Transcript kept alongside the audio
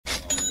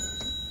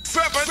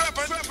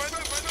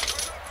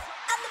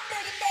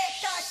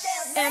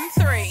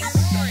M3.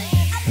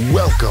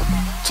 Welcome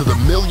to the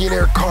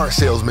Millionaire Car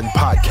Salesman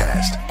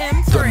Podcast,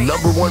 M3. the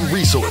 #1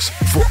 resource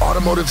for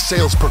automotive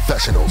sales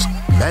professionals,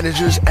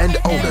 managers, and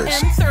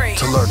owners M3.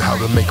 to learn how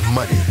to make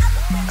money,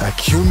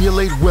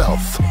 accumulate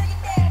wealth,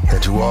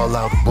 and to all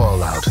out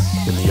ball out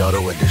in the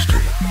auto industry.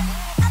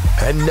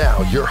 And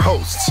now your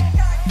hosts,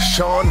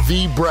 Sean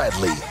V.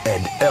 Bradley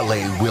and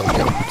L.A.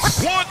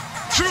 Williams. 1,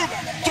 2,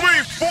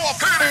 3, 4,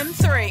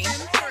 M3.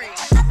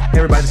 Hey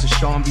everybody, this is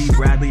Sean B.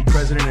 Bradley,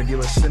 president of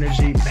Dealer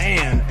Synergy.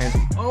 Man, and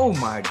oh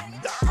my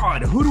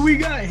God, who do we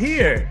got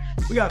here?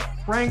 We got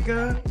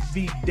Franca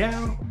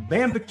Vidal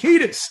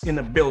Bambakitis in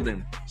the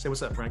building. Say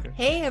what's up, Franca.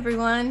 Hey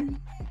everyone.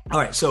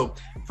 All right, so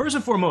first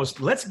and foremost,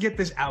 let's get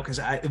this out because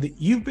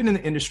you've been in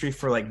the industry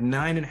for like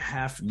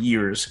 9.5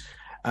 years,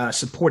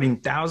 supporting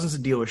thousands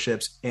of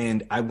dealerships,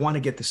 and I want to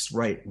get this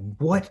right.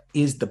 What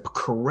is the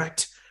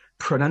correct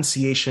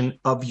pronunciation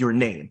of your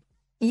name?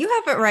 You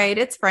have it right.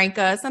 It's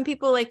Franca. Some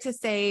people like to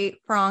say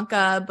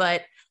Franca,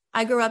 but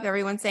I grew up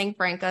everyone saying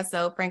Franca,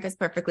 so Franca's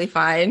perfectly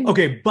fine.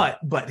 Okay,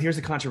 but here's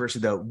the controversy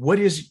though. What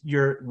did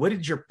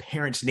your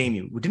parents name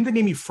you? Didn't they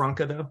name you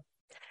Franca though?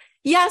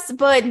 Yes,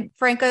 but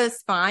Franca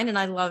is fine and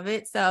I love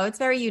it, so it's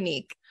very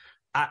unique.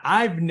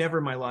 I've never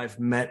in my life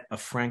met a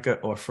Franca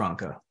or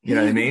Franca. You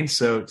know what I mean?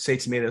 So say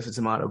tomatoes or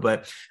tomato.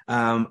 But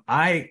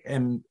I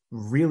am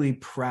really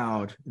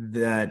proud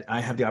that I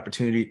have the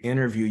opportunity to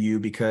interview you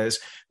because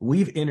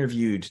we've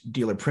interviewed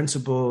dealer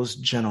principals,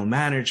 general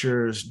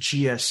managers,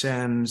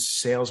 GSMs,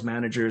 sales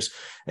managers,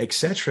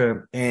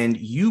 etc. And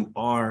you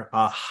are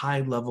a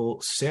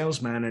high-level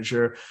sales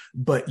manager,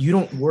 but you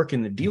don't work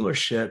in the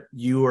dealership.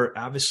 You are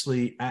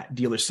obviously at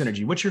Dealer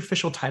Synergy. What's your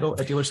official title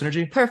at Dealer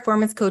Synergy?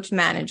 Performance coach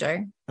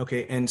manager.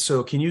 Okay. And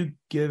so can you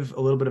give a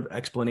little bit of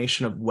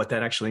explanation of what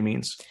that actually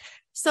means?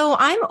 So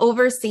I'm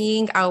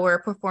overseeing our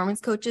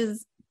performance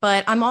coaches,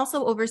 but I'm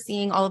also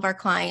overseeing all of our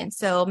clients.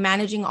 So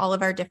managing all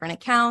of our different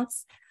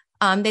accounts.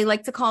 They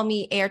like to call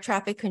me air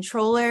traffic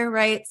controller,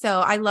 right? So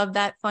I love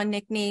that fun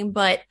nickname,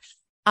 but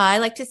I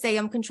like to say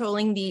I'm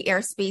controlling the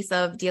airspace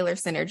of Dealer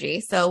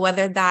Synergy. So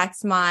whether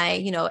that's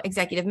my,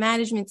 executive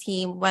management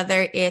team,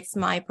 whether it's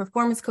my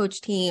performance coach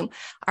team,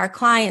 our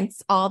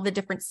clients, all the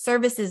different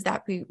services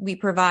that we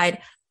provide,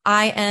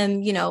 I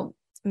am,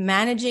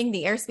 managing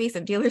the airspace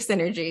of Dealer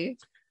Synergy.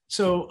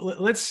 So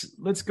let's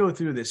go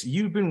through this.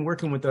 You've been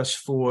working with us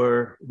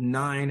for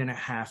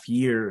 9.5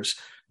 years.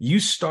 You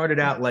started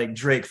out like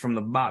Drake from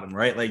the bottom,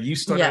 right? Like you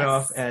started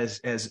off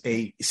as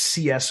a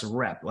CS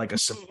rep, like a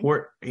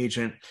support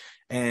agent,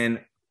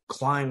 and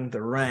climbed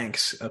the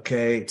ranks,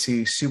 okay,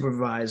 to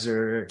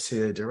supervisor,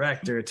 to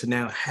director, to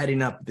now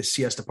heading up the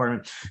CS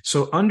department.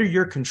 So under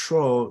your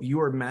control, you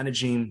are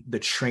managing the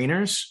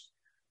trainers,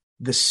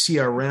 the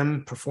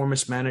CRM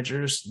performance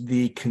managers,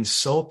 the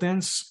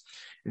consultants,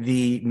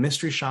 the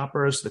mystery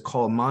shoppers, the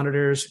call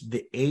monitors,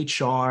 the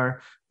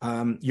HR.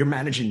 You're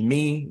managing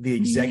me, the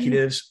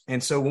executives.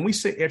 And so when we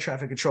say air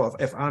traffic control,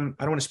 I don't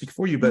want to speak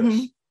for you, but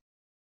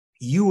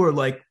you are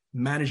like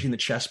managing the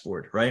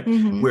chessboard, right?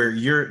 Where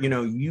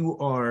you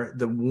are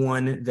the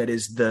one that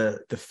is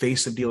the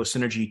face of Dealer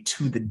Synergy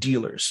to the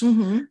dealers.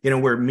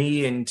 Where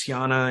me and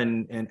Tiana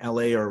and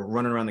LA are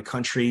running around the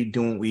country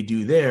doing what we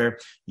do there,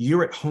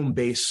 you're at home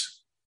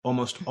base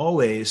almost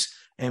always,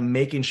 and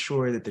making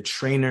sure that the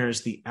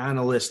trainers, the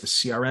analysts, the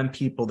CRM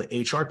people,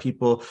 the HR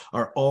people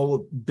are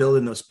all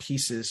building those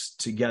pieces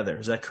together.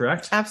 Is that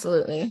correct?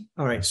 Absolutely.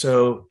 All right.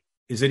 So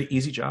is it an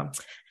easy job?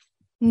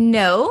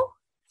 No,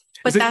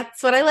 but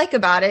that's what I like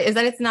about it, is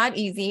that it's not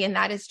easy and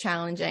that is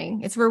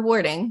challenging. It's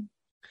rewarding.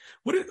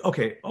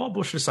 Okay, all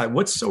bullshit aside,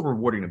 what's so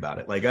rewarding about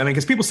it? Like, I mean,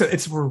 because people said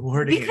it's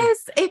rewarding.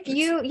 Because if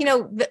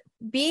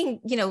being,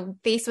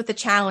 faced with a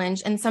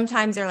challenge, and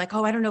sometimes they're like,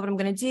 oh, I don't know what I'm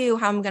going to do,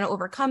 how I'm going to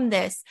overcome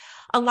this.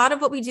 A lot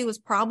of what we do is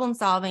problem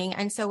solving.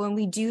 And so when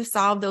we do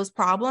solve those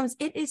problems,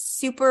 it is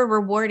super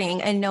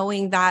rewarding. And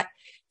knowing that,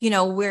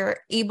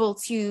 we're able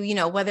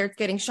to, whether it's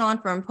getting Sean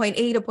from point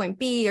A to point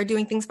B or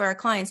doing things for our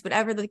clients,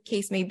 whatever the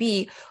case may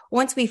be,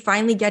 once we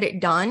finally get it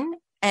done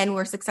and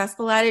we're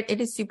successful at it,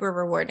 it is super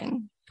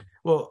rewarding.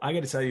 Well, I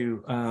got to tell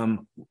you,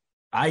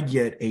 I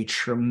get a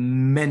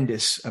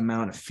tremendous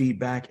amount of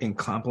feedback and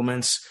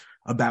compliments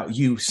about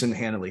you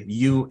single-handedly,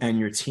 you and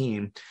your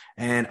team.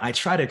 And I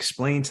try to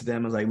explain to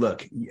them, I was like,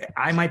 look,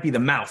 I might be the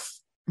mouth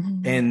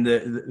and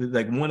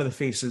the one of the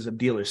faces of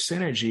Dealer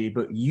Synergy,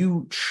 but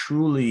you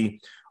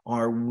truly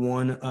are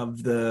one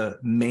of the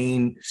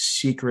main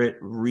secret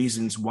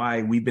reasons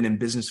why we've been in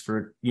business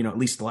for, at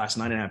least the last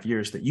 9.5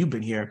 years that you've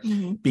been here,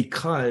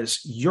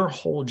 because your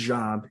whole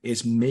job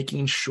is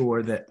making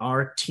sure that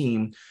our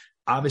team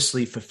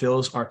obviously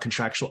fulfills our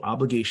contractual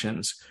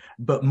obligations.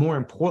 But more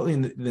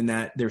importantly than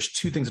that, there's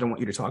two things that I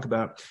want you to talk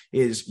about.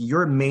 Is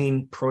your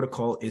main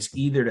protocol is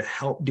either to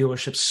help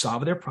dealerships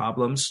solve their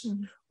problems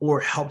or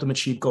help them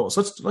achieve goals.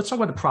 Let's talk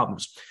about the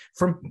problems.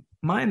 From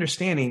my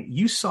understanding,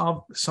 you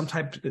solve some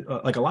type,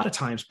 like a lot of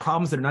times,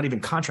 problems that are not even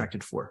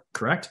contracted for,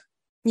 correct?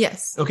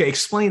 Yes. Okay.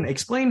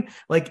 Explain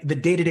like the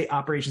day-to-day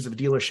operations of a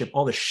dealership,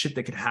 all the shit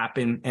that could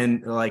happen.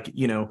 And like,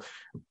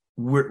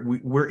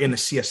 we're in a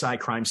CSI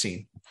crime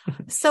scene.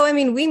 So, I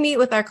mean, we meet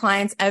with our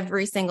clients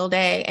every single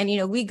day,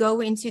 and, we go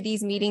into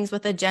these meetings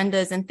with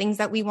agendas and things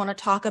that we want to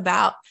talk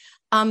about.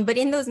 But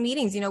in those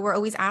meetings, we're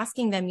always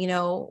asking them,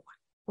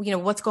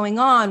 what's going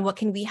on? What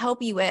can we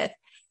help you with?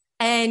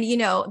 And,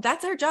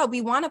 that's our job.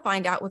 We want to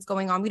find out what's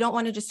going on. We don't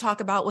want to just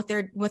talk about what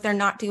they're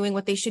not doing,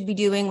 what they should be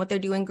doing, what they're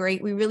doing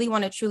great. We really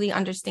want to truly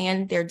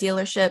understand their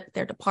dealership,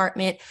 their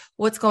department,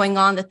 what's going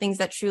on, the things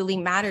that truly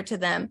matter to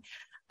them.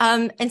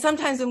 And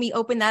sometimes when we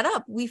open that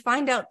up, we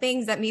find out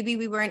things that maybe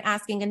we weren't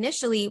asking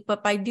initially,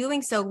 but by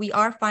doing so, we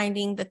are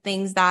finding the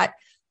things that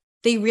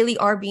they really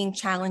are being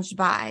challenged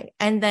by.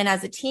 And then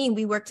as a team,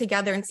 we work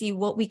together and see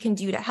what we can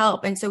do to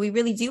help. And so we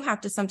really do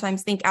have to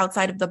sometimes think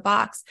outside of the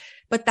box,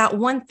 but that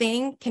one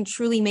thing can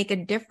truly make a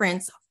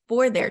difference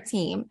for their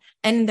team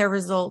and their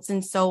results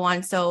and so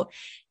on. So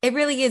it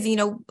really is,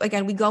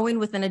 again, we go in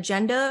with an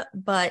agenda,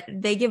 but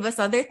they give us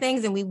other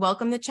things and we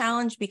welcome the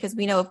challenge because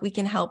we know if we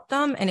can help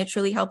them and it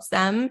truly helps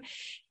them,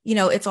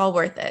 it's all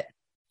worth it.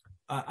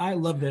 I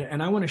love that.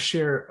 And I want to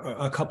share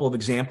a couple of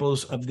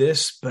examples of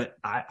this, but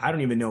I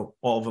don't even know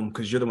all of them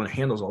because you're the one that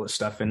handles all this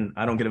stuff. And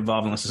I don't get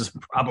involved unless it's a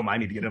problem I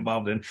need to get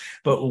involved in.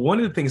 But one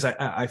of the things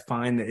I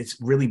find that it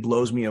really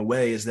blows me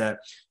away is that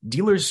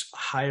dealers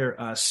hire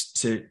us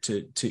to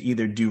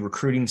either do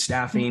recruiting,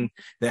 staffing.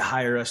 They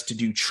hire us to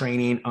do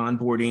training,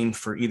 onboarding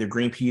for either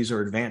green peas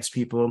or advanced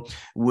people.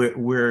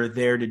 We're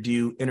there to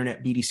do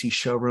internet BDC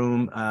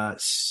showroom,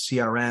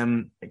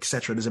 CRM, et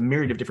cetera. There's a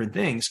myriad of different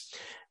things,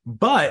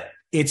 but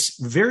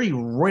it's very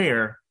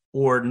rare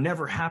or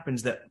never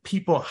happens that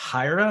people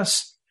hire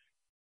us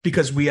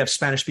because we have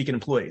Spanish speaking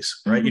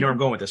employees, right? Mm-hmm. You know where I'm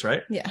going with this,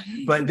 right? Yeah.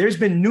 But there's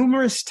been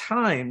numerous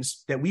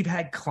times that we've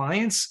had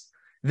clients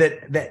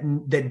that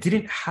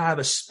didn't have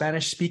a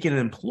Spanish speaking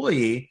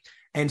employee.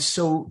 And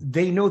so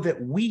they know that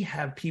we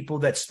have people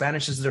that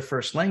Spanish is their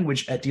first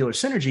language at Dealer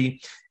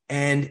Synergy.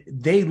 And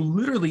they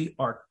literally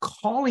are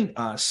calling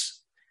us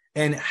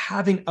and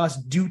having us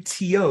do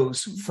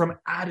TOs from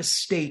out of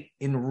state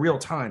in real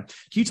time.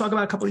 Can you talk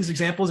about a couple of these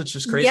examples? It's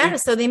just crazy. Yeah.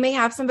 So they may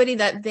have somebody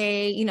that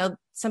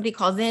somebody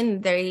calls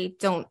in, they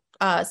don't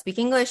speak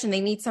English and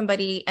they need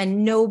somebody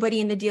and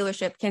nobody in the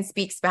dealership can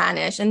speak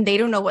Spanish and they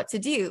don't know what to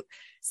do.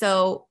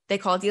 So they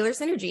call Dealer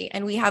Synergy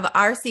and we have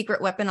our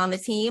secret weapon on the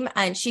team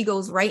and she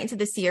goes right into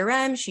the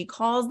CRM. She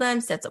calls them,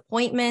 sets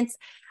appointments,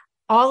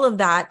 all of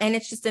that. And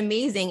it's just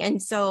amazing.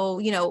 And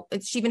so,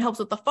 she even helps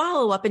with the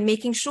follow-up and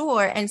making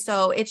sure. And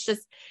so it's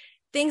just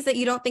things that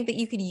you don't think that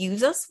you could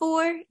use us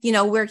for,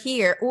 we're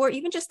here, or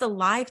even just a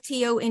live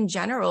TO in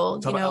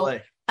general,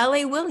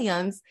 LA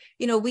Williams,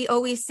 we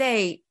always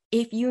say,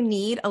 if you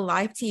need a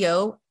live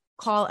TO,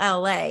 call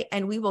LA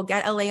and we will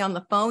get LA on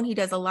the phone. He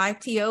does a live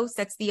TO,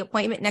 sets the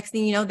appointment. Next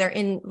thing you know, they're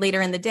in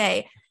later in the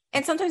day.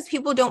 And sometimes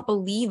people don't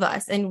believe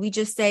us. And we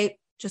just say,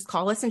 just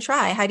call us and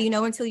try. How do you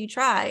know until you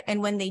try?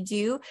 And when they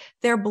do,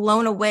 they're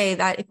blown away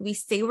that if we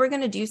say we're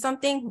going to do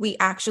something, we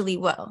actually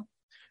will.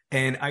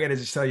 And I got to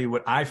just tell you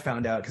what I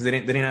found out because they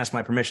didn't ask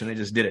my permission. They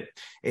just did it.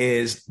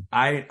 Is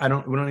we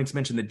don't need to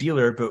mention the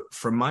dealer, but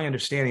from my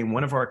understanding,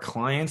 one of our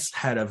clients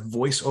had a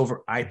voice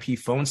over IP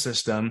phone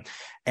system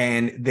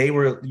and they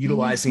were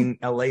utilizing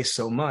LA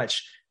so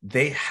much.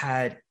 They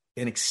had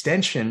an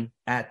extension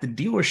at the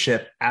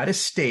dealership out of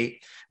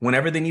state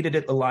whenever they needed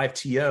a live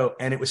TO,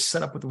 and it was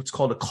set up with what's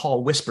called a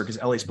call whisper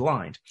because LA's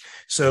blind.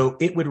 So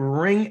it would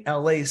ring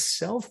LA's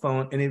cell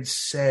phone and it would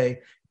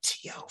say,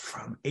 TO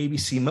from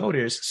ABC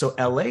Motors. So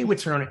LA would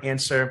turn on and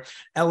answer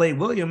LA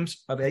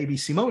Williams of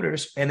ABC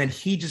Motors. And then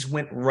he just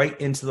went right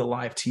into the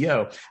live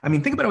TO. I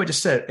mean, think about what I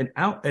just said,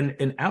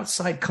 an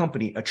outside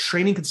company, a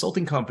training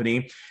consulting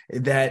company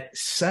that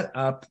set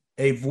up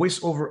a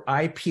voice over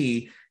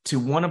IP to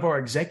one of our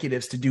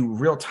executives to do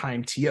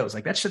real-time TOs.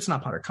 Like that shit's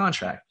not part of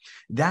contract.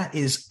 That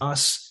is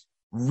us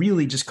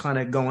really just kind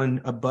of going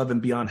above and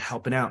beyond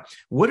helping out.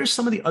 What are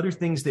some of the other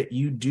things that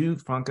you do,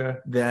 Franca,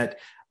 that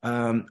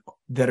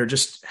are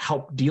just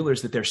help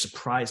dealers that they're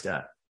surprised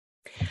at?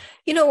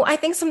 I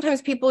think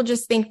sometimes people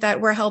just think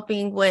that we're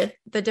helping with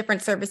the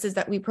different services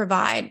that we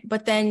provide,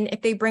 but then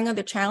if they bring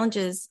other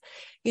challenges,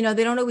 they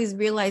don't always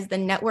realize the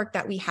network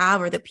that we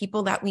have or the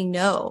people that we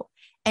know.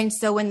 And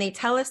so when they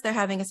tell us they're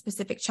having a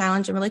specific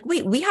challenge and we're like,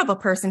 wait, we have a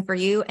person for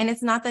you. And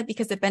it's not that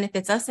because it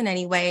benefits us in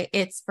any way,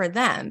 it's for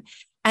them.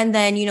 And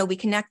then, we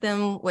connect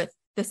them with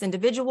this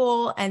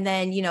individual and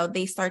then,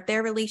 they start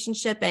their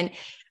relationship. And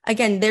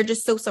again, they're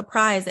just so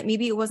surprised that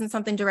maybe it wasn't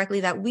something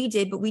directly that we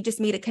did, but we just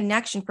made a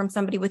connection from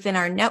somebody within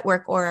our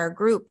network or our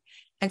group.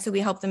 And so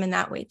we help them in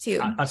that way too.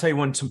 I'll tell you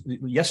one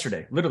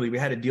yesterday, literally, we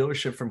had a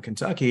dealership from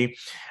Kentucky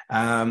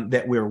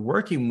that we're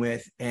working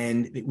with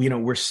and,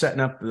 we're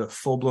setting up the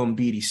full blown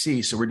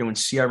BDC. So we're doing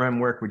CRM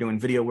work, we're doing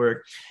video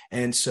work.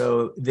 And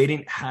so they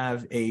didn't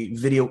have a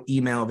video,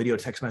 email, video,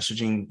 text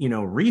messaging,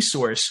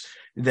 resource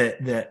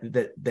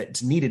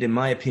that's needed, in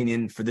my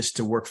opinion, for this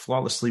to work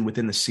flawlessly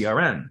within the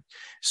CRM.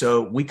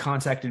 So we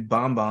contacted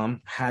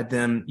BombBomb, had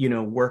them,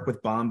 work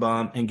with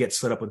BombBomb and get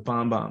set up with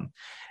BombBomb.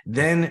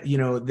 Then,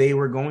 they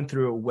were going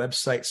through a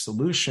website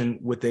solution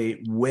with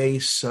a way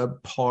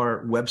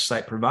subpar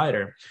website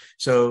provider.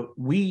 So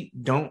we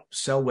don't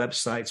sell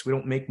websites. We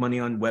don't make money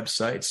on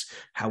websites.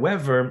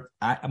 However,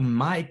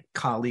 my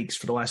colleagues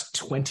for the last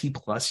 20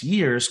 plus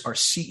years are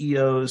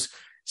CEOs,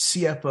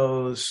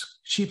 CFOs,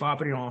 chief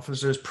operating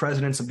officers,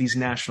 presidents of these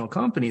national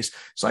companies.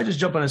 So I just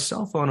jump on a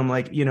cell phone. I'm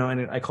like,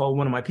 and I call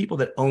one of my people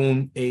that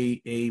own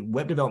a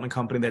web development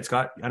company that's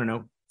got,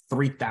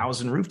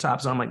 3,000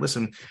 rooftops. And I'm like,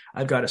 listen,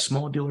 I've got a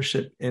small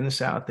dealership in the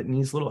South that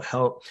needs a little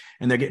help,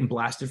 and they're getting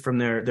blasted from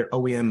their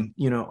OEM,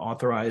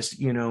 authorized,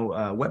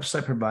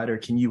 website provider.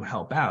 Can you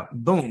help out?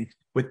 Boom.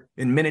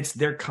 In minutes,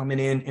 they're coming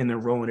in and they're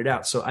rolling it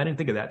out. So I didn't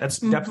think of that. That's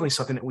definitely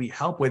something that we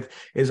help with,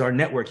 is our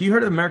network. You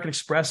heard of American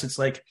Express? It's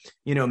like,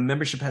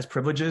 membership has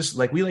privileges.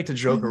 Like, we like to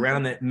joke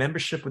around that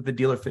membership with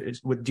Dealer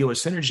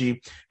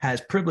Synergy has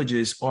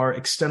privileges. Our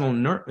external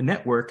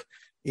network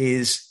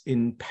is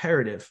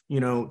imperative,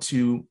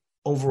 to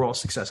overall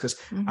success, because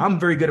I'm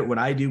very good at what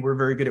I do. We're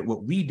very good at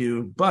what we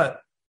do, but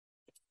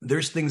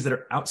there's things that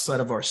are outside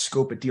of our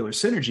scope at Dealer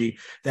Synergy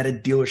that a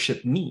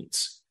dealership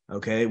needs.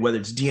 Okay, whether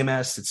it's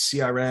DMS, it's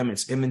CRM,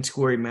 it's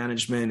inventory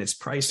management, it's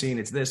pricing,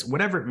 it's this,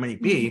 whatever it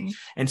might be.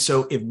 And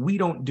so if we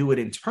don't do it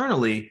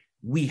internally,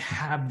 we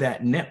have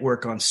that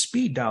network on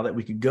speed dial that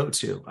we could go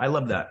to. I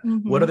love that.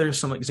 What other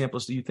some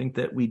examples do you think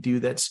that we do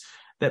that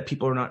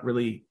people are not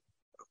really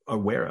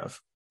aware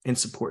of in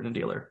supporting a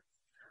dealer?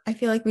 I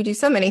feel like we do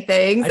so many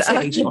things.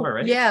 I'd say HR,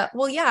 right? Yeah.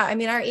 Well, yeah. I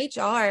mean, our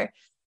HR,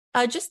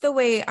 just the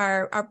way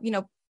our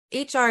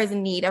HR is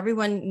in need.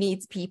 Everyone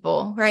needs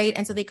people, right?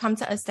 And so they come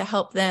to us to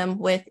help them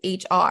with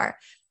HR,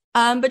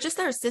 but just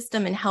our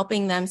system and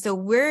helping them. So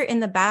we're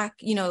in the back,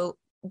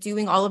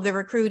 doing all of the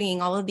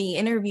recruiting, all of the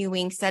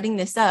interviewing, setting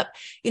this up.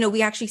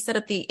 We actually set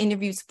up the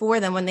interviews for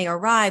them when they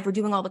arrive. We're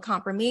doing all the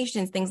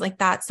confirmations, things like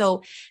that.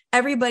 So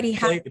everybody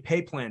has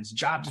pay plans,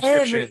 job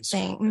descriptions,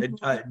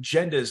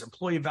 agendas,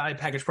 employee value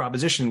package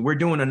proposition. We're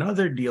doing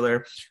another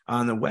dealer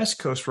on the West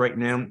Coast right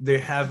now. They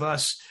have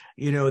us,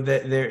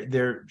 that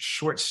they're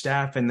short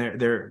staff and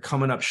they're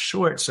coming up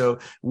short. So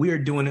we are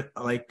doing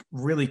like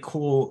really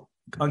cool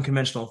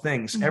unconventional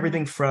things,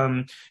 everything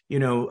from,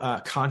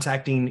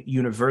 contacting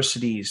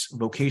universities,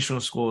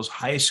 vocational schools,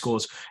 high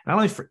schools, not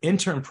only for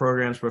intern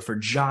programs, but for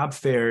job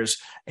fairs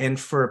and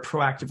for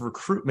proactive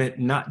recruitment,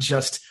 not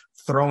just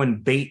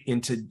throwing bait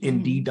into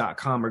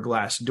Indeed.com or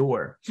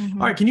Glassdoor. All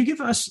right. Can you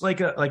give us like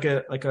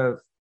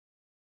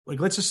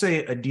let's just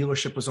say a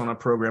dealership was on a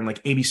program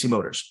like ABC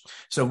Motors.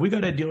 So we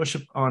got a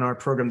dealership on our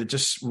program that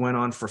just went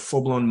on for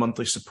full-blown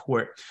monthly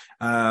support.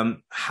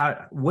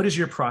 What is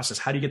your process?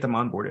 How do you get them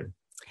onboarded?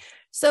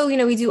 So,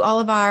 we do all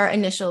of our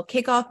initial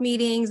kickoff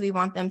meetings. We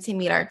want them to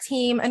meet our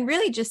team and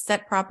really just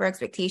set proper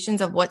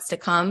expectations of what's to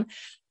come.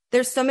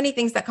 There's so many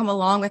things that come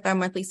along with our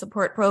monthly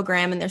support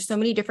program, and there's so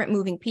many different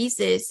moving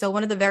pieces. So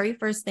one of the very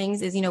first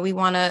things is, we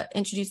want to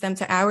introduce them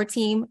to our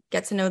team,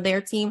 get to know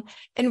their team,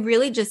 and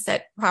really just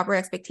set proper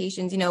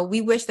expectations. We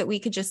wish that we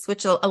could just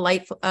switch a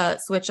light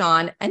switch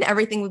on and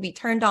everything would be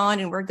turned on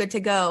and we're good to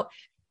go.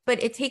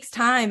 But it takes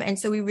time. And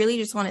so we really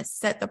just want to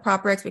set the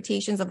proper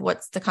expectations of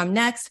what's to come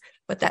next,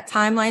 what that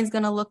timeline is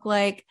going to look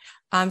like,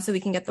 so we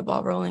can get the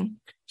ball rolling.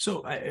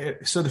 So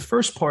the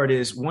first part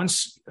is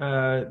once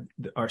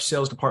our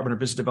sales department or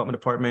business development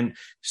department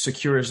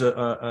secures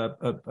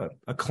a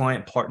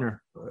client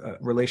partner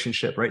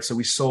relationship, right? So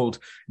we sold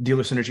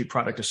Dealer Synergy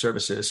product or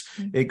services.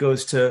 It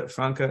goes to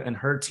Franca and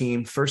her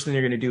team. First thing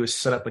they're going to do is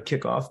set up a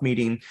kickoff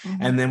meeting,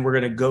 and then they're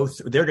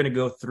going to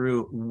go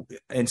through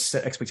and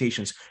set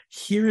expectations.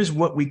 Here's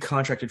what we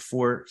contracted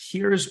for.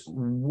 Here's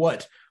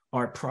what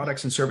our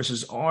products and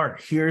services are.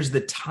 Here's the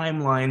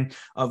timeline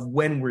of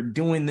when we're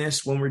doing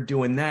this, when we're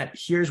doing that.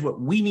 Here's what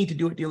we need to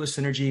do at Dealer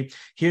Synergy.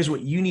 Here's what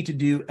you need to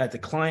do at the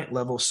client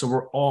level. So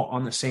we're all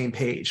on the same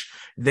page.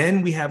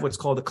 Then we have what's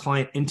called the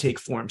client intake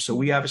form. So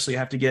we obviously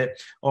have to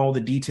get all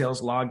the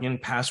details, login,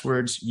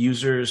 passwords,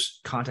 users,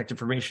 contact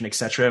information,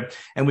 etc.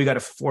 And we got to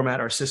format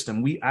our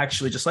system. We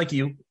actually, just like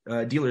you,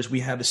 dealers,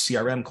 we have a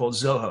CRM called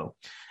Zoho.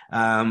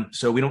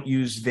 So we don't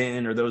use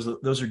VIN or those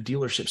are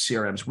dealership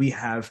CRMs. We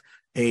have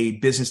a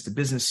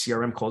business-to-business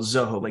CRM called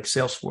Zoho, like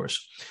Salesforce.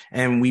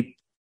 And we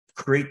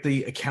create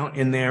the account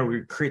in there,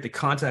 we create the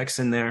contacts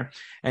in there,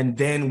 and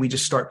then we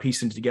just start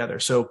piecing it together.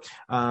 So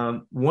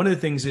one of the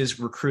things is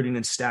recruiting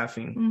and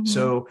staffing.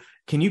 So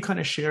can you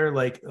kind of share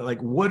like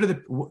what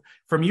are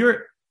from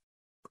your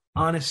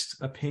honest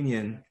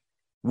opinion,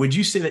 would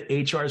you say that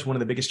HR is one of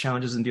the biggest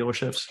challenges in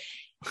dealerships?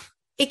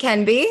 It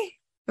can be,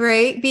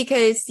 right?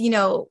 Because,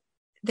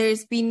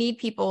 we need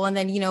people, and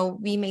then,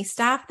 we may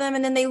staff them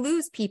and then they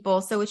lose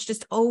people. So it's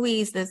just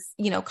always this,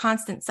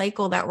 constant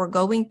cycle that we're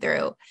going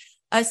through.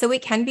 So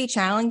it can be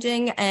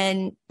challenging,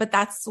 but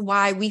that's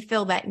why we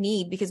feel that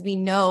need, because we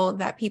know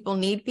that people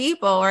need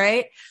people,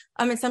 right?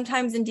 And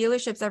sometimes in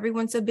dealerships,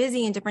 everyone's so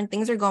busy and different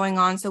things are going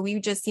on. So we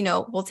just,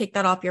 we'll take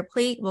that off your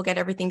plate. We'll get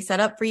everything set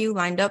up for you,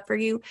 lined up for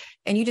you.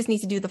 And you just need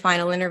to do the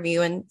final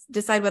interview and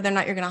decide whether or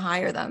not you're going to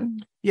hire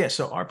them. Yeah.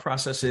 So our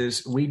process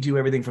is we do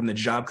everything from the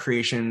job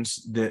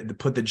creations,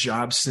 put the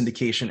job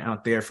syndication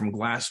out there from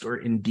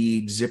Glassdoor,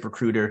 Indeed,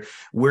 ZipRecruiter.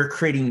 We're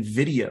creating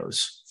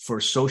videos for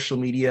social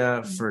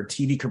media, for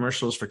TV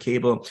commercials, for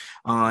cable,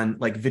 on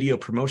like video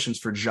promotions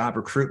for job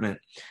recruitment.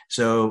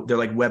 So they're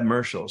like web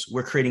commercials.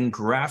 We're creating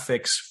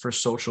graphics for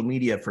social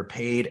media, for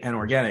paid and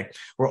organic.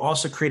 We're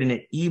also creating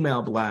an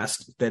email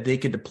blast that they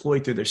could deploy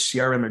through their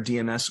CRM or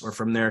DMS or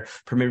from their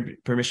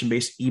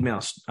permission-based email,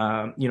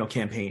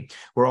 campaign.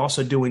 We're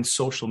also doing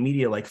social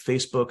media like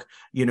Facebook,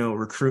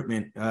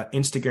 recruitment,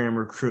 Instagram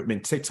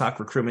recruitment, TikTok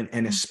recruitment,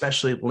 and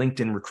especially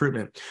LinkedIn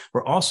recruitment.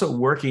 We're also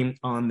working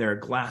on their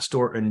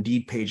Glassdoor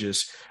Indeed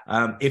pages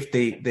if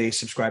they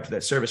subscribe to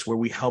that service, where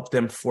we help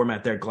them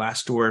format their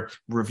Glassdoor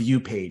review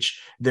page,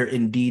 their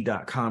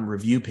Indeed.com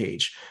review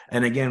page.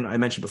 And again, I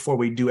mentioned before,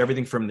 we do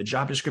everything from the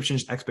job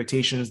descriptions,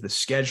 expectations, the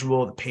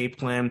schedule, the pay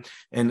plan,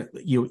 and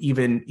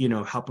even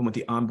help them with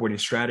the onboarding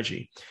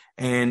strategy.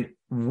 And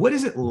what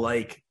is it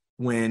like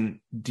when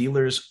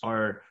dealers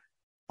are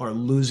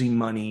losing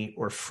money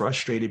or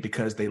frustrated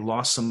because they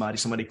lost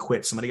somebody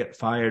quit, somebody got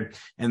fired,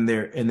 and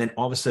then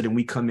all of a sudden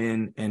we come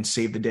in and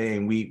save the day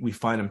and we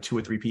find them 2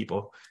 or 3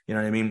 people,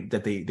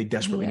 that they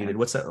desperately needed?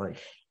 What's that like?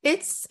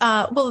 It's,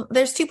 well,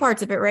 there's 2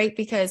 parts of it, right?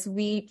 Because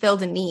we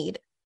filled a need,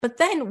 but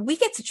then we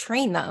get to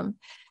train them.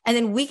 And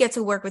then we get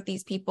to work with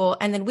these people.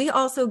 And then we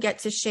also get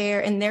to share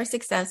in their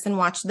success and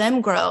watch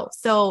them grow.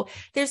 So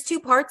there's 2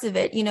 parts of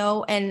it,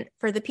 and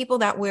for the people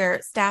that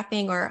we're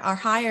staffing or are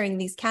hiring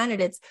these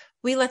candidates,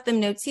 we let them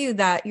know too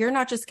that you're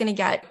not just going to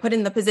get put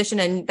in the position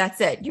and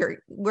that's it.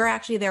 We're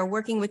actually there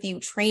working with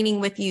you, training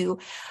with you.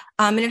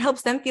 And it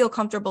helps them feel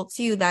comfortable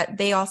too, that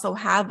they also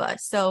have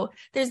us. So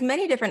there's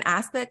many different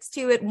aspects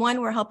to it. 1,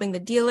 we're helping the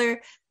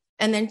dealer.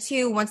 And then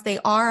 2, once they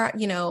are,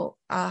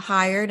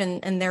 hired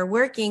and they're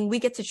working, we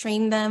get to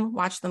train them,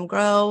 watch them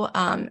grow.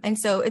 And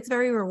so it's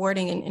very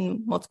rewarding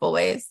in multiple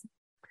ways.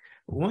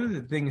 One of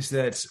the things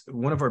that's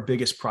one of our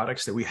biggest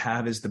products that we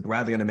have is the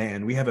Bradley On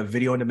Demand. We have a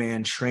video on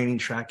demand training,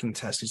 tracking,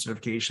 testing,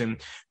 certification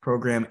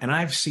program. And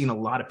I've seen a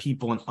lot of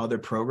people in other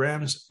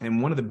programs.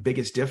 And one of the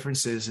biggest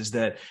differences is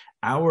that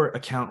our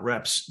account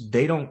reps,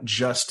 they don't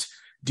just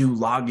do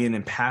login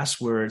and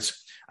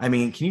passwords. I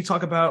mean, can you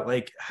talk about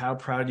like how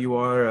proud you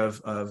are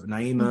of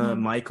Naima,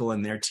 Michael,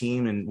 and their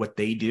team and what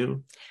they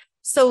do?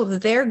 So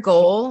their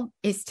goal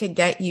is to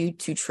get you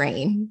to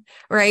train,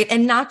 right?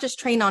 And not just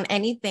train on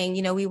anything.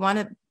 We want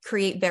to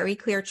create very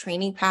clear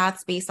training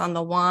paths based on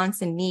the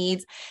wants and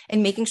needs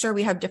and making sure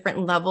we have different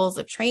levels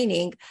of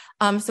training.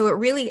 So it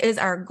really is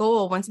our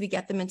goal once we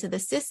get them into the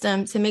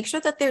system to make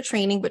sure that they're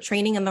training, but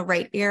training in the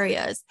right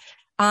areas.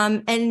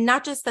 And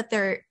not just that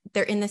they're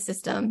in the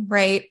system,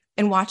 right?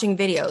 And watching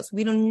videos.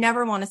 We don't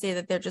never want to say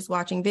that they're just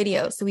watching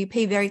videos. So we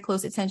pay very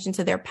close attention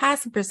to their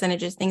passing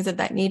percentages, things of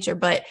that nature.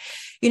 But,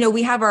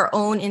 we have our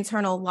own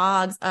internal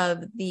logs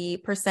of the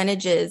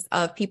percentages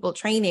of people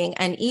training.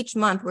 And each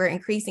month we're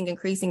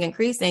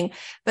increasing.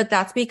 But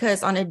that's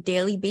because on a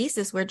daily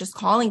basis, we're just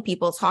calling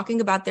people,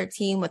 talking about their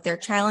team, what their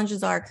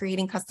challenges are,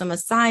 creating custom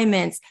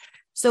assignments.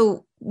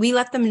 So we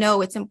let them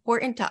know it's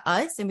important to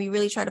us. And we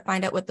really try to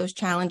find out what those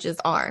challenges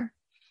are.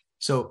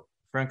 So,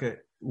 Franca,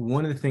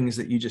 one of the things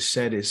that you just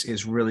said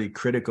is really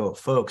critical,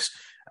 folks.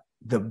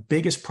 The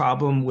biggest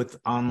problem with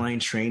online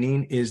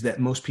training is that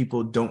most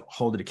people don't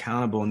hold it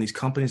accountable. And these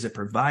companies that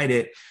provide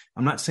it,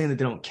 I'm not saying that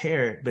they don't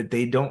care, but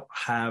they don't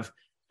have,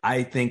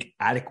 I think,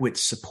 adequate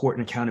support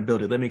and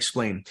accountability. Let me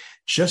explain.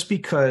 Just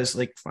because,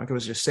 like Franca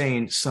was just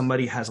saying,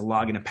 somebody has a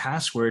login and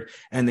password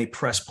and they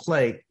press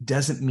play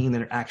doesn't mean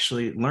they're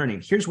actually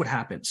learning. Here's what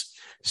happens.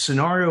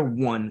 Scenario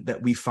 1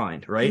 that we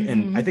find, right?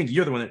 And I think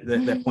you're the one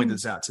that pointed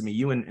this out to me,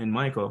 you and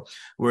Michael,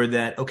 were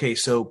that, okay,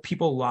 so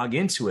people log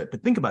into it,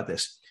 but think about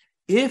this.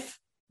 If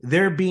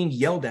they're being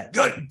yelled at,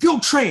 go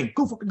train,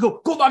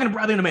 go log into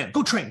Bradley On Demand,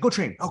 go train.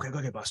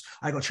 Okay, boss,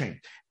 I go train.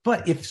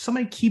 But if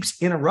somebody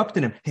keeps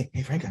interrupting him, hey,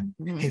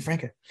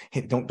 Franca,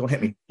 hey, don't hit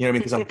me. You know what I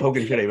mean? Because I'm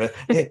poking today, but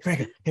hey,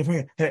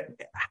 Franca,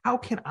 how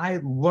can I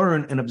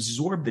learn and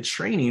absorb the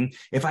training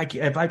if I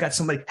got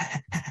somebody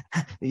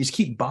they just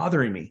keep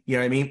bothering me, you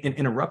know what I mean, and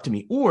interrupting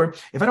me? Or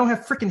if I don't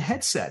have freaking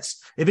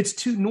headsets, if it's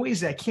too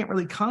noisy, I can't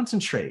really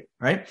concentrate,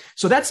 right?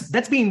 So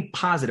that's being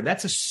positive.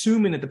 That's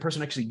assuming that the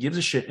person actually gives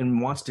a shit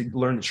and wants to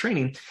learn the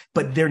training,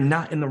 but they're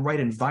not in the right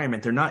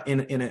environment. They're not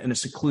in a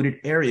secluded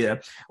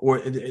area,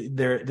 or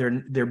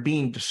they're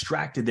being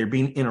distracted. They're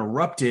being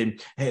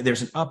interrupted. Hey,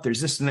 there's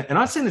there's this and that. And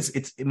I'm not saying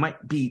it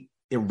might be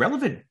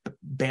irrelevant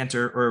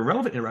banter or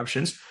irrelevant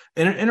interruptions.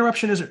 An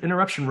interruption is an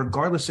interruption,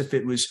 regardless if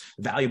it was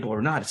valuable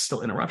or not. It's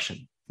still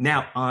interruption.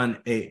 Now, on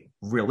a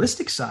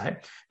realistic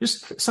side,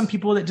 there's some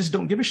people that just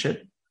don't give a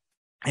shit.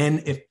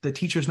 And if the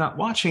teacher's not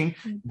watching,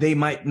 they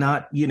might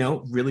not,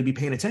 really be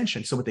paying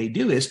attention. So what they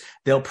do is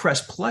they'll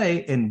press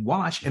play and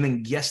watch and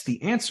then guess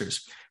the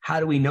answers. How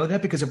do we know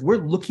that? Because if we're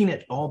looking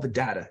at all the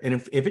data, and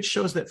if it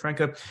shows that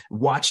Franca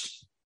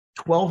watched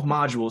 12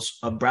 modules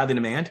of Bradley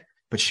Demand,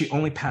 but she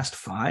only passed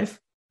 5,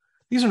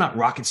 these are not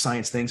rocket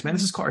science things, man.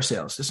 This is car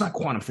sales. It's not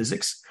quantum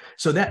physics.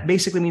 So that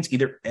basically means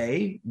either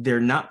A, they're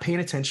not paying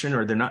attention,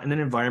 or they're not in an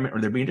environment, or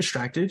they're being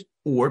distracted,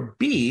 or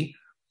B,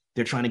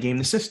 they're trying to game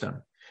the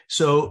system.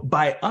 So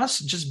by us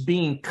just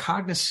being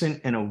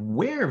cognizant and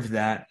aware of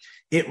that,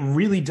 it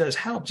really does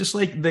help. Just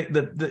like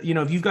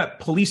if you've got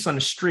police on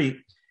the street,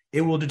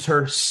 it will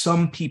deter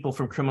some people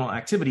from criminal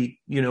activity,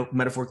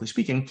 metaphorically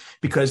speaking,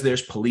 because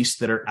there's police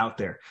that are out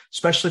there,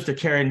 especially if they're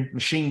carrying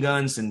machine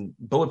guns and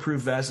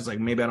bulletproof vests. It's like,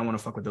 maybe I don't want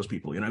to fuck with those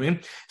people. You know what I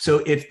mean? So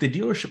if the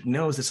dealership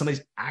knows that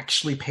somebody's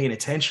actually paying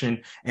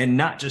attention and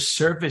not just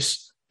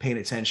service paying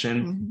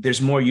attention,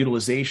 there's more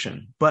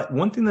utilization. But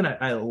one thing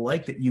that I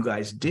like that you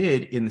guys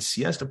did in the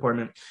CS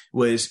department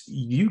was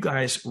you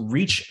guys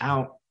reach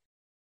out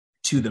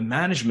to the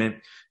management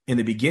in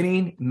the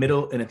beginning,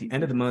 middle, and at the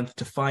end of the month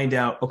to find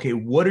out, okay,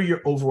 what are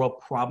your overall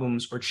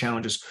problems or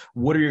challenges?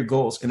 What are your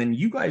goals? And then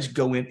you guys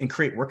go in and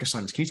create work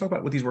assignments. Can you talk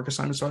about what these work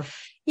assignments are?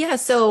 Yeah.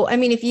 So,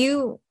 if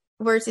you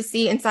were to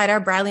see inside our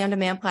Bradley On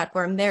Demand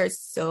platform, there's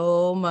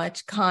so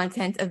much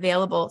content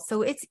available.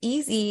 So it's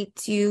easy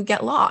to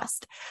get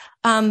lost.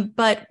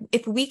 But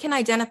if we can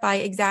identify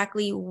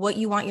exactly what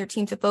you want your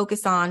team to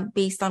focus on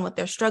based on what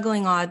they're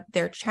struggling on,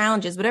 their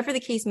challenges, whatever the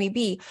case may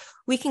be,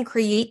 we can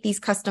create these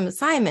custom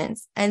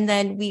assignments, and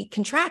then we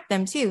can track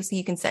them too. So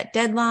you can set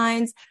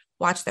deadlines,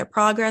 watch their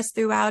progress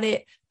throughout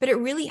it, but it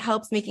really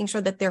helps making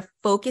sure that they're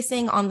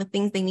focusing on the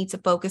things they need to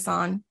focus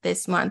on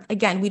this month.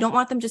 Again, we don't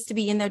want them just to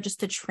be in there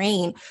just to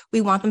train.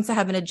 We want them to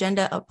have an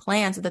agenda, a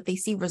plan, so that they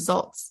see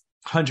results.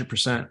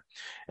 100%.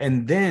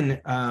 And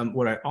then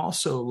what I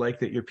also like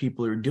that your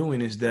people are doing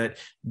is that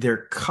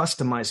they're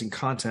customizing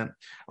content.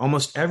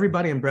 Almost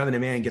everybody in Bradley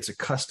Demand gets a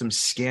custom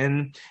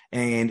skin.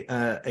 And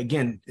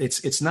again,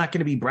 it's not going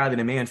to be Bradley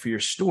Demand for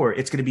your store.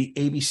 It's going to be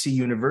ABC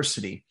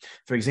University.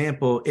 For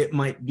example, it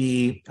might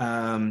be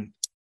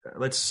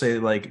let's say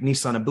like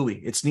Nissan Abui.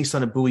 It's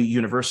Nissan Abui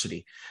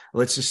University.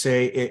 Let's just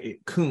say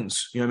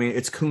Coons.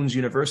 It's Coons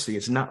University.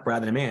 It's not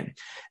Bradley Demand.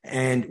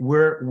 And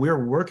we're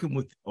working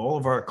with all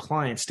of our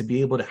clients to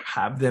be able to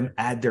have them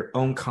add their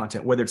own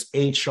content, whether it's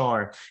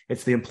HR,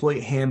 it's the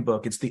employee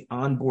handbook, it's the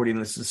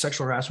onboarding, it's the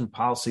sexual harassment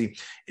policy,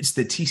 it's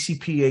the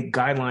TCPA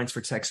guidelines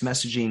for text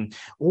messaging,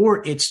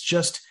 or it's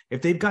just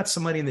if they've got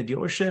somebody in the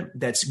dealership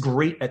that's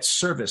great at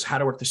service, how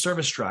to work the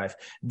service drive,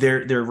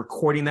 they're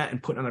recording that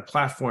and putting on a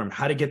platform,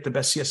 how to get the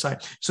best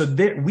CSI. So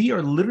we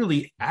are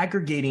literally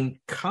aggregating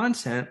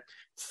content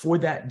for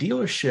that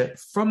dealership,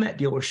 from that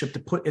dealership, to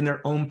put in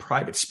their own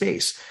private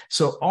space.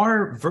 So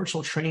our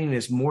virtual training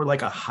is more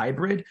like a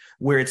hybrid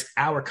where it's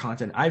our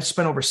content. I've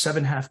spent over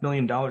 $7.5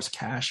 million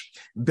cash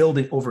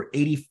building over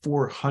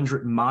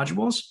 8,400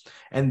 modules.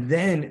 And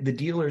then the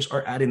dealers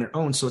are adding their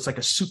own. So it's like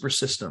a super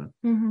system,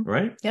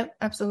 right? Yep,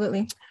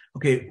 absolutely.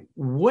 Okay.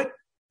 What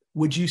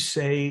would you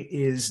say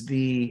is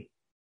the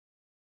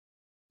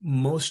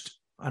most,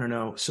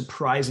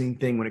 surprising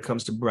thing when it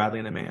comes to Bradley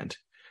On Demand?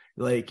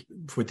 Like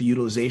with the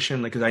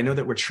utilization, because I know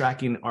that we're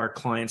tracking our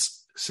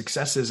clients'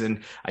 successes,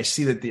 and I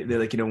see that they're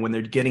like, when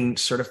they're getting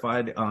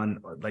certified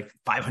on like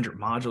 500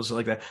 modules or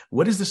like that.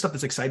 What is the stuff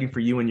that's exciting for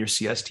you and your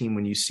CS team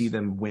when you see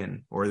them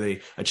win or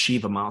they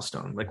achieve a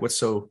milestone? Like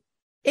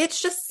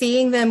It's just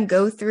seeing them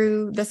go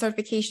through the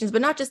certifications,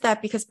 but not just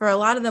that, because for a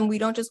lot of them, we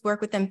don't just work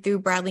with them through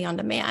Bradley On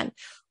Demand.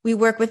 We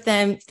work with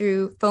them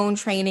through phone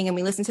training, and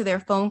we listen to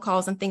their phone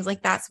calls and things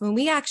like that. So when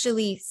we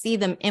actually see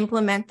them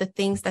implement the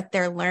things that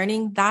they're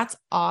learning, that's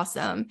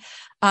awesome.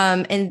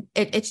 And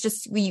it's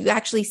just, we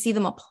actually see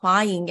them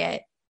applying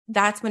it.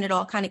 That's when it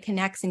all kind of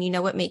connects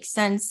and what makes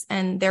sense,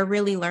 and they're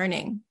really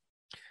learning.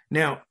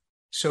 Now,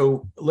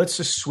 so let's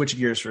just switch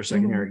gears for a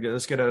second here.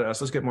 Let's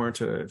get more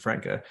into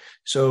Franca.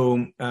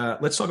 So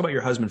let's talk about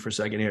your husband for a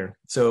second here.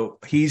 So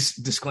he's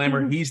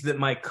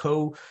my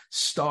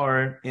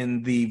co-star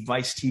in the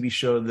Vice TV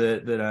show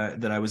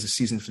that I was a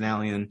season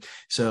finale in.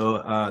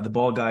 So the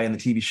bald guy in the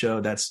TV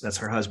show, that's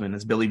her husband.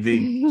 That's Billy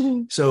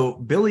V.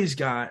 So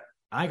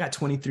I got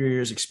 23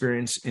 years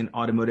experience in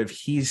automotive.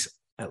 He's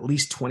at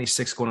least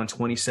 26, going on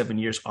 27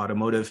 years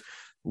automotive.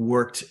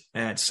 Worked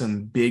at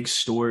some big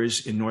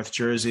stores in North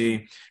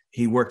Jersey.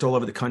 He worked all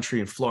over the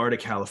country in Florida,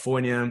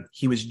 California.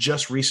 He was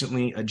just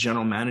recently a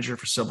general manager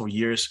for several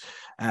years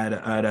at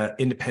an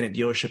independent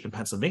dealership in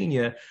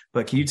Pennsylvania.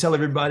 But can you tell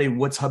everybody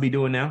what's hubby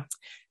doing now?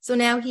 So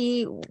now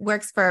he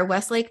works for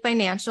Westlake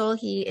Financial.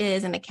 He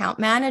is an account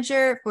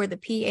manager for the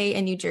PA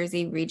and New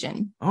Jersey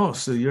region. Oh,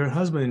 so your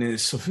husband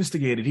is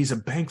sophisticated. He's a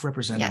bank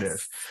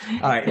representative.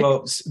 Yes. All right.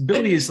 Well,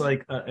 Billy is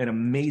like an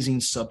amazing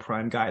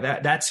subprime guy.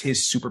 That's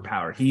his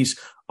superpower. He's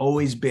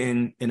always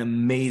been an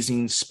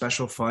amazing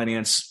special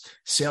finance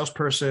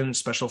salesperson,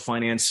 special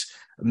finance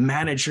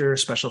manager,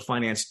 special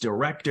finance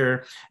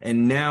director,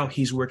 and now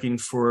he's working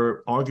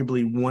for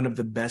arguably one of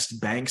the best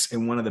banks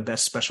and one of the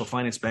best special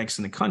finance banks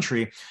in the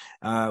country,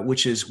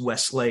 which is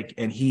Westlake.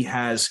 And he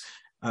has,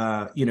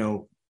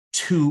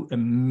 two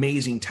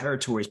amazing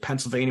territories,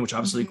 Pennsylvania, which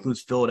obviously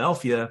includes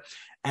Philadelphia,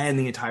 and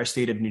the entire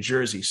state of New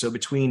Jersey. So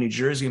between New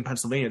Jersey and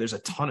Pennsylvania, there's a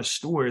ton of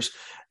stores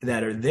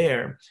that are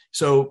there.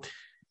 So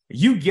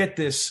you get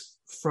this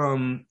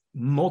from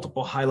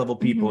multiple high-level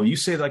people. You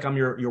say like I'm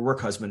your work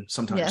husband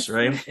sometimes, yes.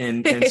 Right?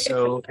 And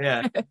so,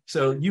 yeah.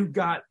 So you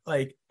got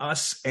like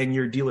us and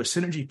your dealer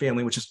synergy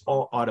family, which is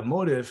all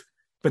automotive,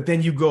 but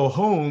then you go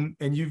home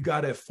and you've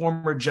got a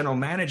former general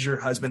manager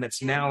husband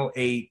that's now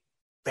a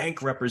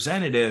bank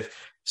representative.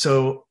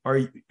 So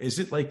do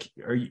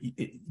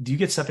you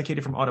get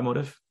suffocated from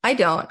automotive? I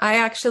don't.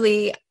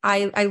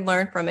 I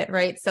learned from it,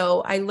 right?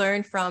 So I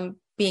learned from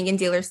being in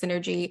dealer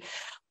synergy,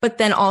 but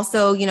then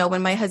also,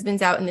 when my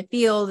husband's out in the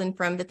field and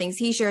from the things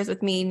he shares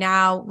with me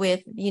now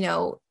with,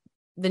 the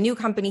new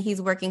company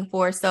he's working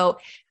for. So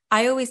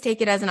I always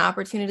take it as an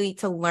opportunity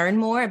to learn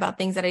more about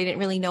things that I didn't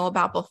really know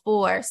about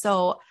before.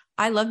 So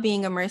I love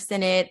being immersed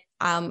in it.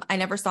 I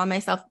never saw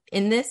myself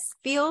in this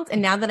field.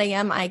 And now that I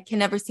am, I can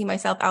never see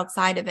myself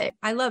outside of it.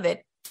 I love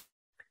it.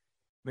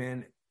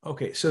 Man.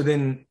 Okay. So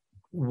then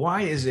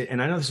why is it,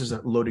 and I know this is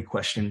a loaded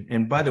question,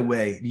 and by the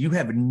way, you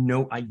have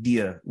no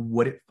idea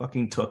what it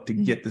fucking took to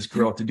get this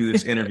girl to do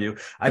this interview.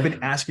 I've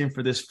been asking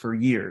for this for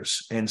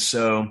years. And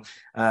so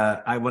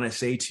I want to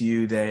say to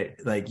you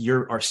that like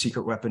you're our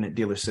secret weapon at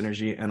Dealer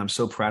Synergy. And I'm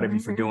so proud of you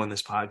for doing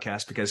this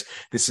podcast because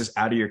this is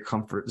out of your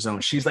comfort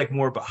zone. She's like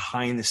more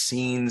behind the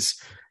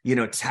scenes,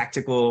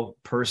 tactical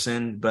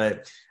person,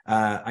 but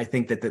I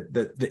think that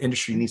the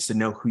industry needs to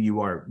know who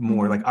you are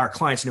more. Like our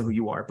clients know who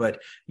you are,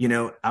 but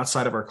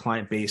outside of our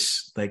client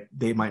base, like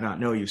they might not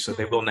know you, so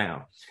they will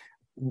now.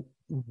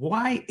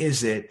 Why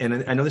is it?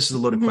 And I know this is a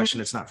loaded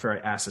question. It's not fair I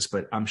ask this,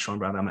 but I'm Sean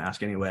Brown. I'm gonna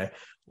ask anyway.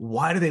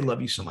 Why do they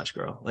love you so much,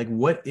 girl? Like,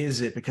 what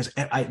is it? Because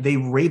they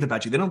rave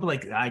about you. They don't be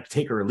like, I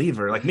take her or leave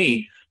her. Like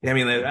me, I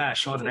mean, like,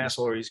 Sean's an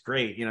asshole or he's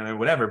great, or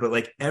whatever. But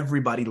like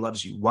everybody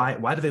loves you.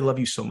 Why do they love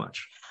you so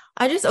much?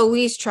 I just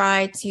always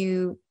try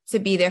to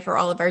be there for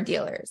all of our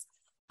dealers.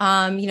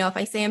 If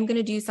I say I'm going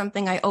to do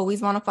something, I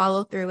always want to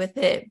follow through with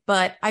it,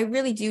 but I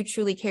really do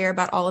truly care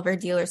about all of our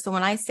dealers. So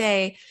when I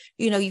say,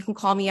 you can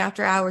call me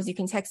after hours, you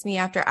can text me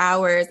after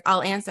hours,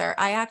 I'll answer.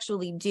 I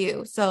actually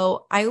do.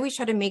 So I always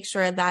try to make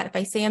sure that if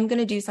I say I'm going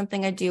to do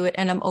something, I do it,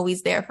 and I'm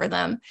always there for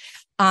them.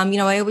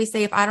 I always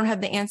say if I don't have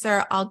the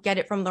answer, I'll get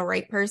it from the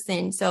right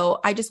person. So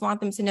I just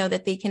want them to know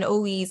that they can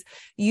always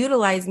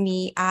utilize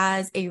me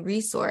as a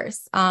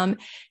resource. And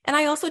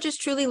I also just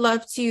truly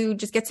love to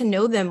just get to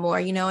know them more.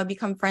 I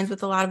become friends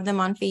with a lot of them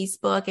on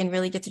Facebook and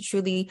really get to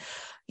truly,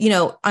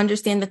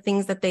 understand the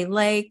things that they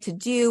like to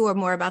do or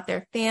more about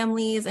their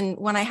families. And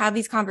when I have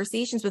these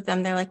conversations with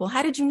them, they're like, well,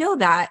 how did you know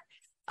that?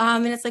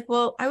 And it's like,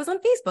 well, I was on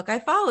Facebook. I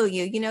follow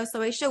you,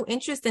 so I show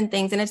interest in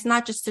things, and it's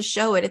not just to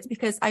show it. It's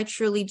because I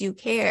truly do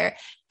care.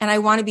 And I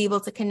want to be able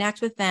to connect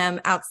with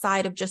them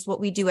outside of just what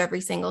we do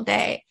every single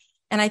day.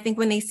 And I think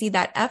when they see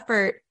that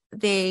effort,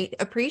 they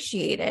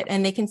appreciate it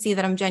and they can see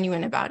that I'm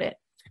genuine about it.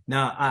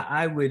 Now,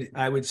 I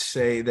would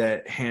say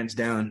that hands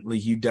down,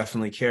 like, you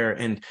definitely care.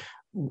 And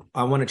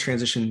I want to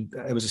transition.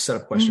 It was a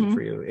setup question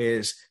for you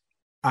is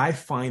I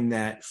find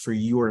that for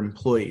your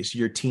employees,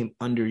 your team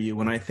under you,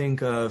 when I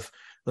think of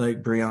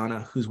like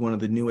Brianna, who's one of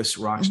the newest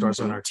rock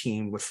stars on our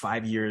team with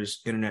 5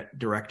 years internet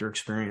director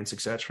experience,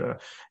 etc.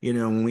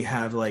 When we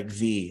have like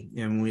V,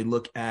 and we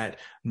look at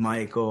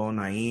Michael,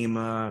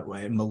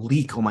 Naima,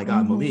 Malik, oh my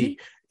God,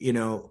 Malik,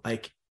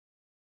 like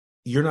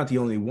you're not the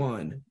only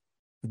one.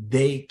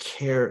 They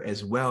care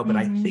as well. But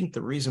I think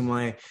the reason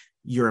why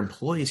your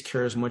employees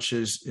care as much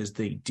as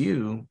they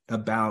do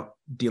about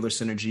Dealer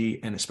Synergy,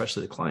 and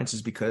especially the clients,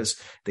 is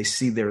because they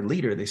see their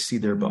leader, they see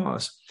their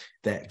boss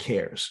that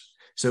cares.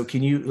 So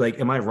can you,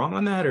 am I wrong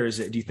on that? Or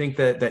do you think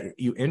that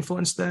you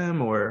influence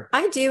them, or?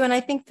 I do. And I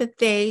think that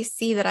they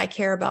see that I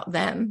care about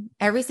them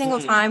every single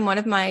time. One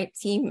of my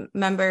team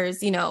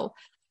members,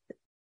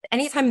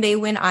 anytime they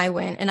win, I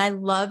win. And I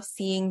love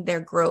seeing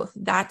their growth.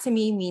 That to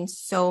me means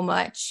so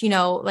much.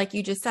 Like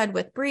you just said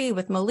with Bree,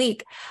 with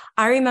Malik,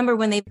 I remember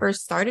when they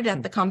first started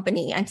at the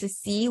company, and to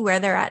see where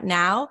they're at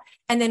now.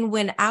 And then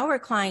when our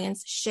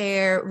clients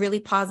share really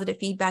positive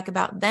feedback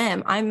about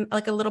them, I'm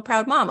like a little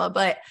proud mama,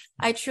 but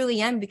I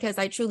truly am, because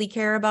I truly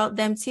care about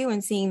them too,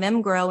 and seeing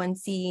them grow and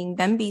seeing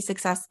them be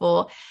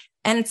successful.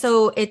 And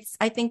so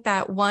I think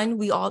that one,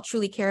 we all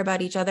truly care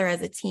about each other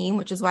as a team,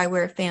 which is why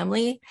we're a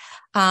family.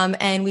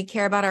 And we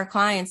care about our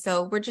clients.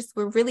 So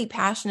we're really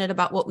passionate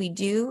about what we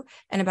do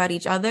and about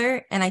each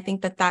other. And I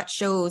think that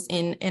shows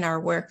in our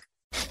work.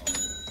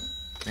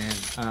 Man,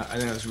 I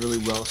think that was really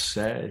well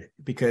said,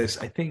 because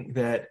I think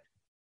that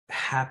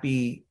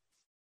happy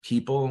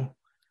people,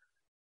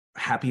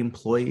 happy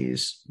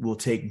employees will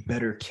take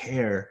better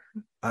care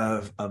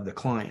of the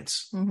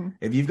clients.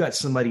 If you've got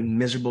somebody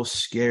miserable,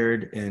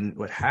 scared, and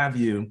what have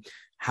you,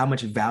 how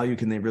much value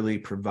can they really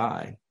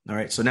provide? All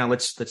right. So now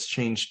let's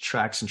change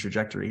tracks and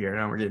trajectory here.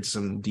 Now we're getting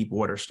some deep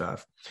water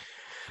stuff.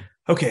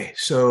 Okay,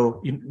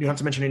 so you don't have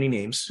to mention any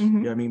names, Mm-hmm.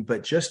 you know what I mean?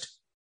 But just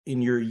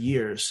in your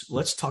years,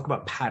 let's talk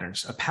about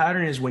patterns. A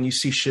pattern is when you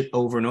see shit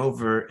over and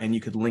over and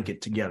you could link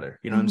it together.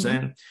 You know what I'm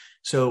saying?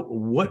 So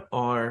what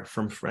are,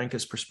 from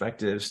Franca's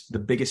perspectives, the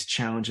biggest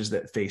challenges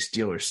that face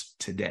dealers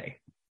today?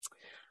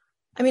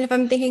 I mean, if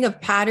I'm thinking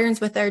of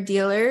patterns with our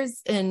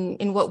dealers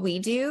in what we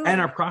do.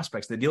 And our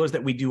prospects, the dealers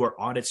that we do our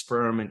audits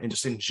firm and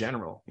just in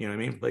general, you know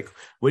what I mean? Like,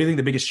 what do you think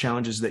the biggest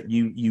challenges that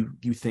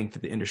you think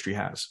that the industry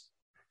has?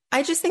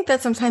 I just think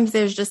that sometimes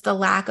there's just a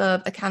lack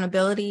of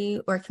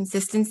accountability or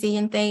consistency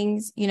in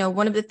things. You know,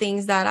 one of the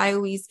things that I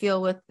always feel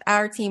with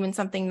our team and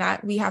something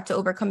that we have to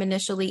overcome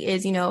initially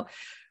is, you know,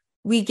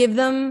 we give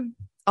them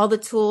all the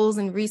tools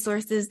and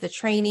resources, the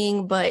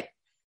training, but,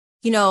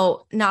 you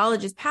know,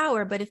 knowledge is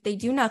power. But if they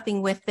do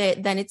nothing with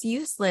it, then it's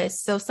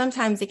useless. So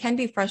sometimes it can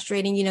be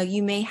frustrating. You know,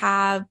 you may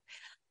have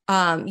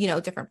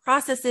different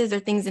processes or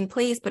things in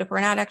place, but if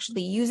we're not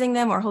actually using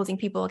them or holding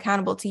people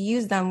accountable to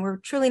use them, we're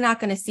truly not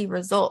going to see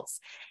results.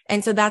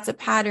 And so that's a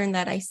pattern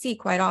that I see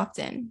quite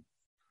often.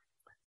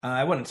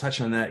 I want to touch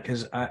on that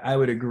because I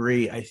would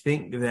agree. I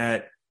think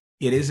that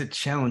it is a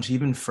challenge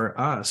even for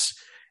us,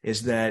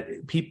 is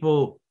that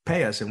people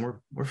pay us and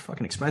we're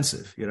fucking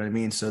expensive. You know what I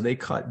mean? So they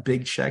cut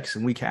big checks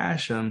and we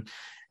cash them.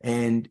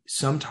 And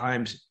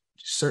sometimes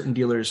certain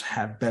dealers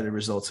have better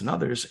results than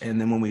others. And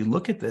then when we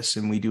look at this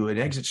and we do an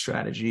exit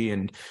strategy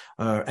and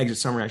exit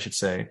summary, I should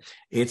say,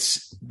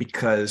 it's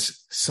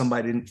because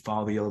somebody didn't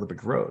follow the yellow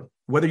brick road.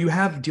 Whether you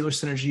have dealer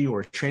synergy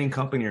or a training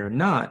company or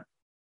not,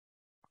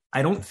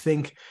 I don't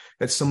think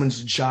that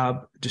someone's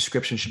job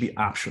description should be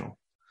optional.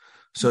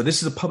 So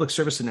this is a public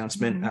service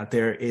announcement out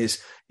there,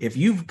 is if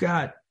you've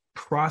got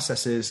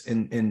processes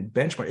and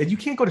benchmark, if you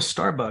can't go to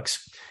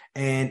Starbucks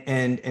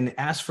and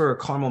ask for a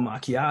caramel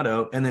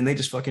macchiato and then they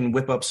just fucking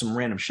whip up some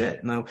random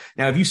shit. Now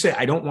if you say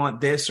I don't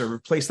want this or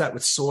replace that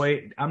with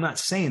soy, I'm not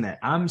saying that.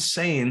 I'm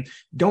saying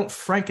don't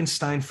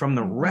Frankenstein from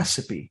the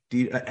recipe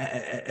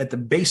at the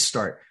base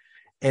start.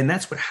 And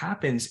that's what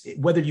happens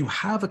whether you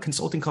have a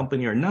consulting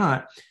company or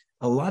not.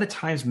 A lot of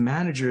times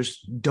managers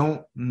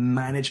don't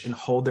manage and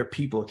hold their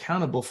people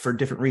accountable for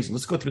different reasons.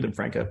 Let's go through them,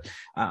 Franca.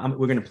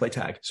 We're going to play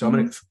tag.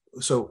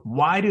 So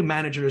why do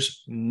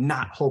managers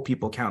not hold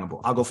people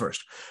accountable? I'll go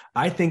first.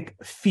 I think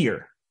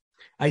fear.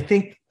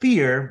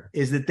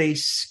 Is that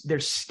they're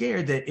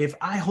scared that if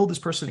I hold this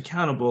person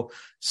accountable,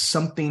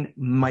 something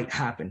might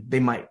happen. They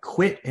might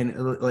quit. And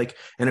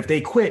if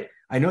they quit,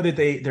 I know that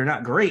they're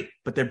not great,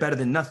 but they're better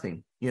than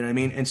nothing. You know what I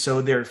mean? And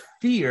so their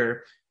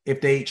fear,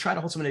 if they try to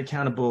hold somebody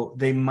accountable,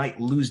 they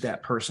might lose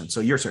that person. So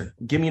your turn.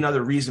 Give me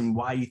another reason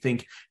why you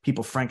think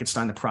people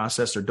Frankenstein the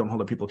process or don't hold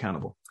their people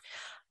accountable.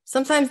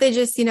 Sometimes they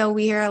just,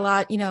 we hear a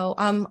lot,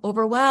 I'm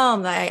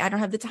overwhelmed. I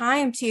don't have the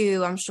time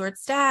to, I'm short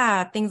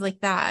staffed, things like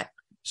that.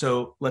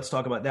 So let's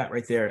talk about that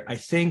right there. I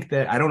think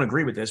that I don't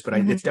agree with this, but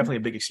it's definitely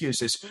a big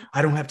excuse is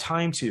I don't have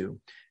time to.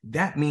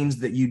 That means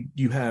that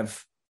you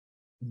have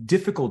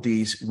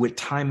difficulties with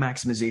time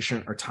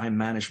maximization or time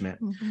management.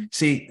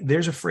 See,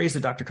 there's a phrase that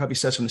Dr. Covey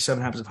says from the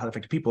 7 Habits of Highly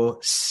Effective People: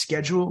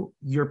 schedule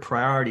your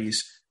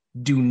priorities.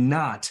 Do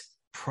not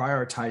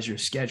prioritize your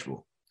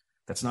schedule.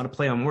 That's not a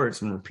play on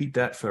words. I'm going to repeat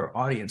that for our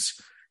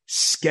audience.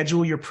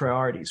 Schedule your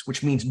priorities,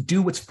 which means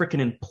do what's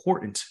freaking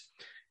important.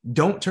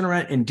 Don't turn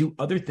around and do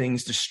other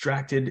things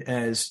distracted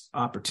as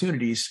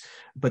opportunities,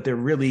 but they're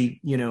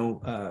really,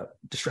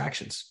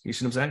 distractions. You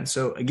see what I'm saying?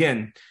 So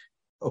again,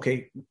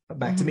 okay,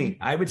 back to me.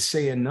 I would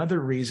say another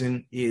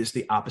reason is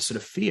the opposite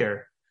of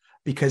fear,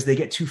 because they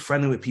get too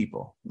friendly with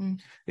people.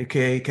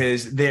 Okay,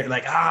 because they're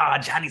like,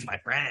 Johnny's my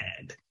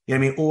friend. You know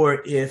what I mean?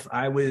 Or if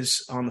I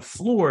was on the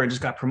floor and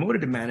just got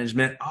promoted to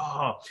management,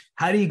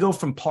 how do you go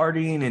from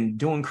partying and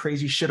doing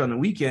crazy shit on the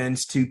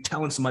weekends to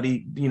telling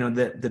somebody,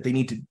 that they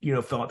need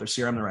to, fill out their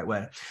CRM the right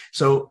way?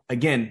 So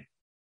again,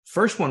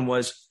 first one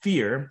was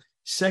fear.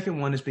 Second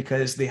one is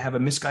because they have a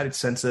misguided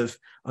sense of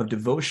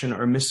devotion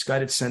or a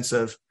misguided sense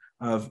of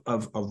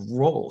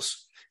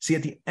roles. See,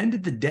 at the end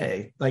of the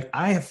day, like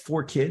I have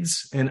 4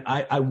 kids and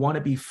I want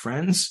to be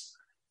friends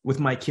with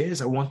my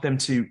kids. I want them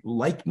to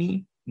like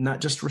me, not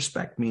just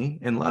respect me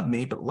and love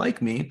me, but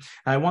like me.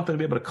 And I want them to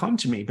be able to come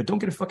to me, but don't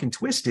get it fucking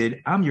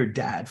twisted. I'm your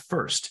dad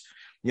first.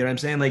 You know what I'm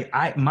saying?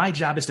 Like my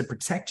job is to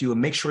protect you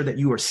and make sure that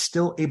you are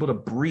still able to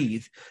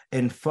breathe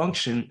and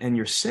function and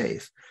you're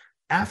safe.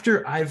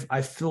 After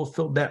I've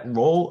fulfilled that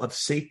role of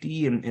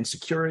safety and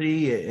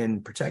security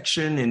and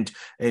protection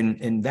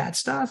and that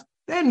stuff,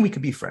 then we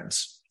could be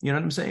friends. You know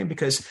what I'm saying?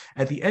 Because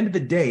at the end of the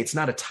day, it's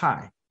not a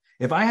tie.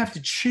 If I have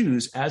to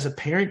choose as a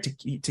parent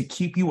to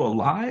keep you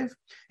alive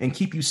and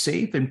keep you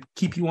safe and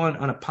keep you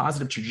on a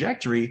positive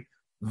trajectory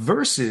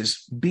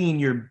versus being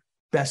your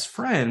best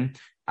friend,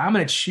 I'm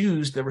going to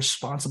choose the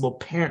responsible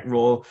parent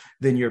role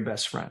than your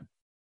best friend.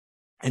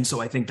 And so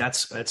I think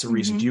that's a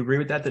reason. Do you agree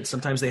with that? That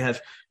sometimes they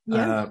have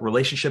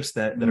relationships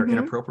that are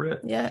inappropriate?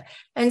 Yeah.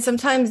 And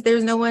sometimes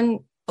there's no one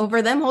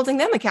over them holding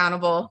them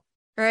accountable.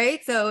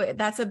 right? So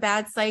that's a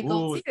bad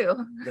cycle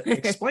too.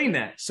 Explain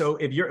that. So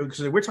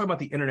because we're talking about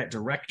the internet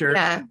director,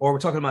 or we're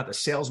talking about the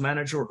sales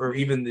manager, or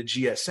even the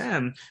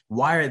GSM,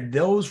 why are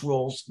those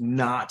roles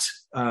not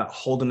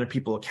holding their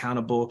people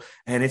accountable?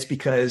 And it's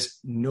because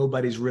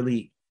nobody's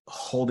really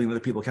holding other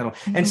people accountable.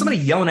 And somebody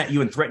yelling at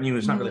you and threatening you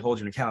is not really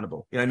holding you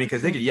accountable. You know what I mean?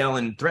 Because they could yell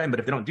and threaten, but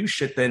if they don't do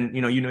shit, then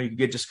you could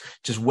get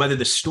just weather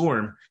the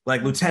storm,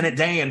 like Lieutenant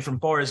Dan from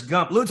Forrest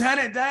Gump.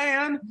 Lieutenant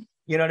Dan.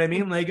 You know what I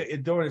mean?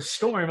 Like during a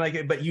storm,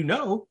 but you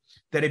know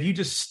that if you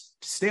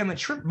just stay on the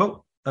trip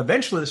boat,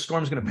 eventually the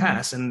storm's going to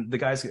pass, and the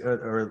guys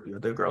or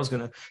the girl's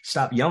going to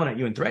stop yelling at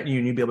you and threatening you,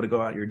 and you'll be able to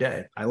go out your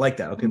day. I like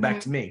that. Okay,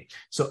 back to me.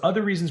 So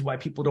other reasons why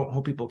people don't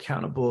hold people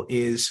accountable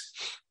is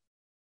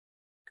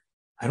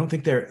I don't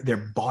think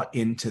they're bought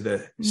into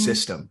the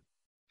system.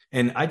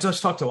 And I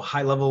just talked to a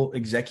high-level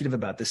executive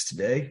about this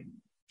today.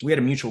 We had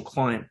a mutual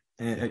client.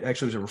 And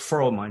actually, it was a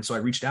referral of mine. So I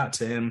reached out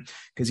to him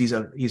because he's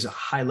a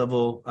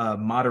high-level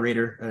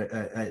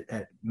moderator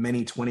at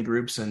many 20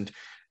 groups, and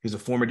he's a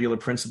former dealer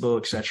principal,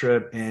 et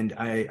cetera. And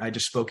I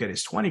just spoke at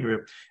his 20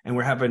 group, and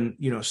we're having,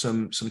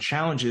 some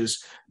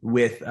challenges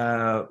with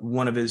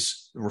one of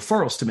his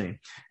referrals to me.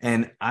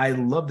 And I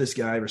love this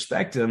guy, I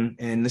respect him,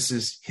 and this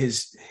is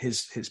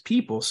his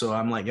people. So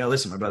I'm like, yo,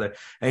 listen, my brother.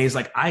 And he's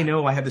like, I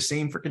know I have the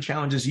same freaking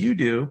challenges you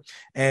do.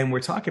 And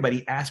we're talking about,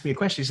 he asked me a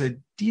question. He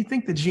said, do you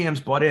think the GM's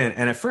bought in?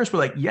 And at first we're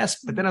like,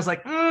 yes. But then I was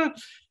like, I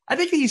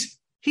think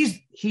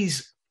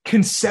he's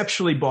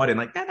conceptually bought in.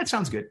 Like, that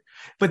sounds good.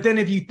 But then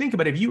if you think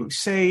about it, if you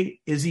say,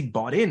 is he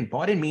bought in?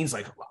 Bought in means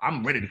like,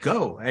 I'm ready to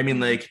go. I mean,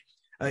 like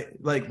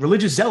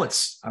religious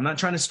zealots. I'm not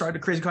trying to start a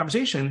crazy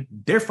conversation.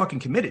 They're fucking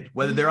committed.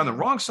 Whether they're on the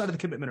wrong side of the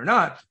commitment or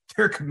not,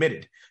 they're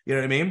committed. You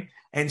know what I mean?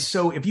 And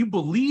so if you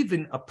believe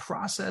in a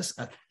process,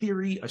 a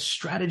theory, a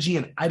strategy,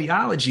 an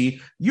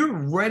ideology, you're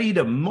ready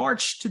to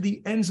march to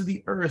the ends of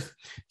the earth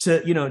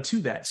to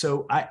that.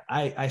 So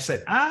I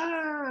said,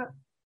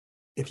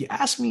 if you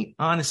ask me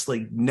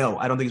honestly, no,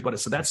 I don't think it's bought in.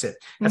 So that's it.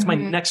 That's my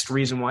next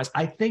reason why.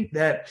 I think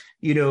that,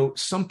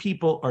 some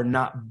people are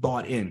not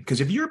bought in,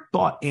 because if you're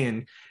bought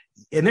in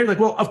and they're like,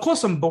 well, of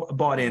course I'm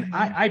bought in.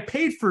 I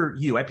paid for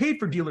you. I paid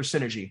for dealer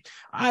synergy.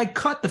 I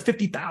cut the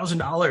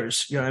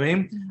 $50,000. You know what I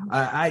mean?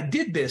 I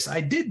did this.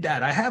 I did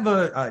that. I have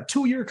a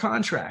 2-year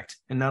contract,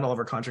 and not all of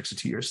our contracts are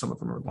 2 years. Some of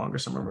them are longer,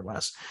 some of them are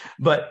less.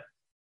 But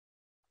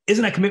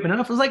isn't that commitment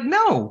enough? I was like,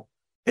 no,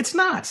 it's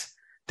not.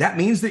 That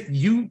means that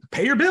you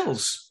pay your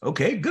bills.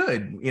 Okay,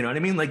 good. You know what I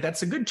mean? Like,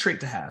 that's a good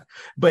trait to have.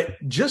 But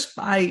just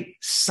by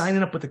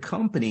signing up with a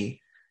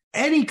company,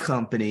 any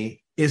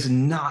company is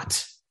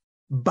not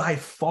by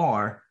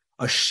far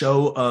a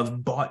show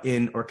of bought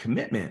in or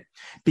commitment.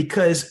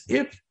 Because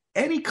if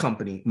any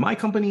company, my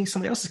company,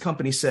 somebody else's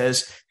company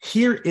says,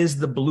 here is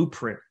the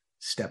blueprint,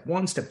 step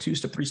 1, step 2,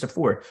 step 3, step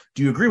 4.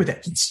 Do you agree with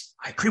that? Yes,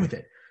 I agree with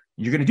it.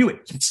 You're going to do it.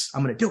 Yes,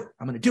 I'm going to do it.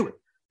 I'm going to do it.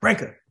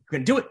 Franca, you're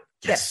going to do it.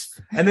 Yes.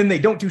 And then they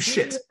don't do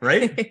shit,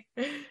 right?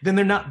 Then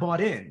they're not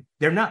bought in.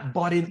 They're not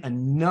bought in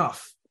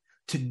enough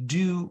to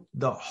do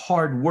the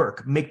hard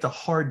work, make the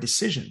hard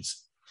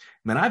decisions.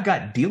 Man, I've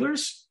got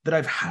dealers that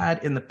I've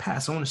had in the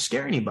past. I don't want to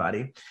scare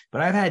anybody,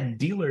 but I've had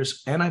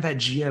dealers and I've had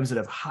GMs that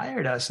have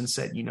hired us and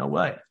said, you know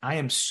what? I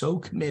am so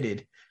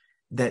committed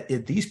that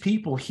if these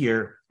people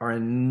here are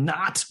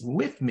not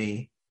with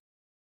me,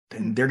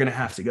 then they're going to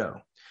have to go.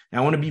 Now,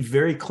 I want to be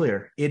very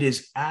clear. It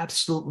is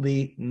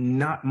absolutely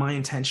not my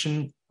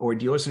intention or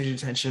dealer synergy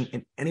intention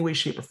in any way,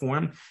 shape, or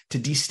form to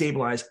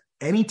destabilize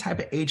any type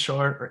of HR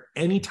or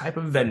any type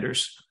of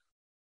vendors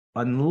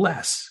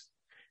unless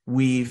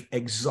we've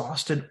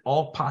exhausted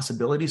all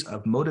possibilities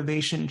of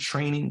motivation,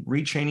 training,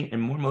 retraining,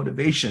 and more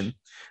motivation.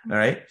 All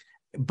right.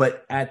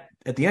 But at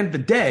the end of the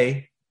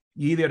day,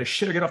 you either have to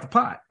shit or get off the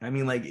pot. I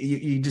mean, like,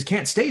 you just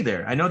can't stay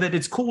there. I know that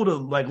it's cool to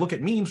like look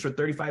at memes for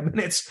 35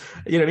 minutes,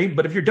 you know what I mean?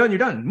 But if you're done, you're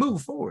done.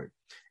 Move forward.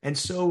 And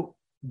so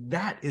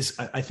that is,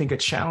 I think, a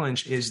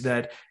challenge, is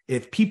that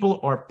if people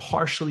are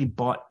partially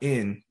bought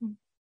in,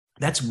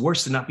 that's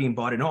worse than not being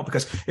bought in all.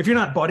 Because if you're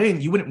not bought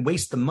in, you wouldn't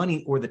waste the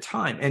money or the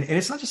time. And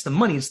it's not just the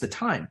money, it's the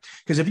time.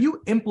 Because if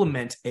you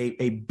implement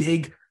a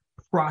big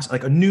process,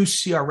 like a new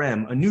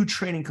CRM, a new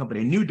training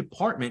company, a new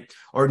department,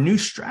 or a new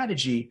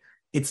strategy,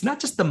 it's not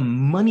just the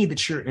money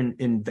that you're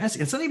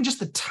investing. It's not even just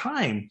the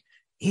time.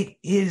 It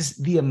is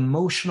the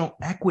emotional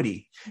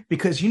equity.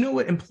 Because you know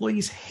what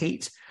employees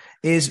hate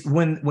is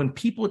when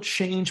people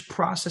change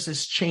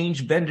processes,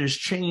 change vendors,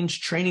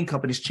 change training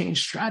companies,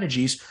 change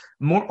strategies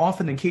more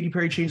often than Katy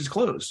Perry changes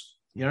clothes.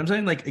 You know what I'm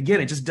saying? Like, again,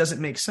 it just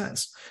doesn't make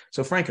sense.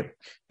 So Franca,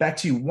 back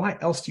to you. Why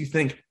else do you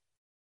think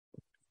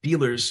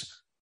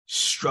dealers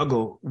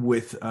struggle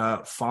with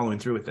following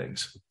through with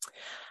things?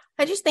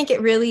 I just think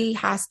it really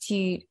has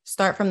to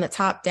start from the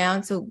top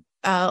down. So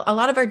a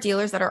lot of our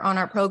dealers that are on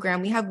our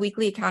program, we have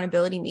weekly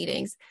accountability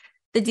meetings.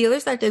 The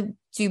dealers that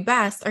do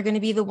best are going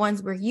to be the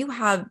ones where you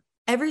have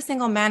every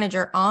single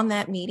manager on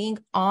that meeting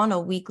on a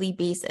weekly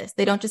basis.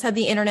 They don't just have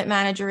the internet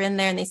manager in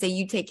there and they say,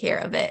 you take care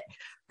of it,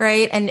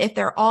 right? And if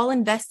they're all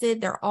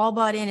invested, they're all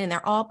bought in, and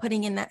they're all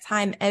putting in that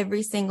time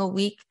every single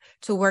week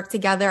to work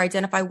together,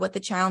 identify what the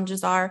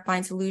challenges are,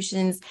 find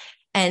solutions,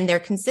 and they're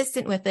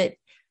consistent with it,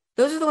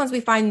 those are the ones we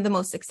find the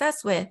most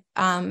success with.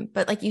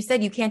 But like you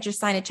said, you can't just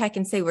sign a check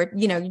and say,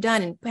 you're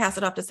done and pass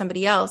it off to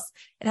somebody else.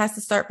 It has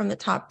to start from the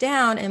top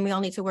down, and we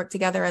all need to work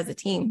together as a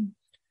team.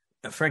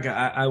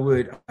 Franca, I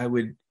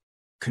would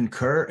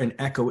concur and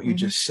echo what you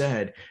just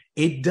said.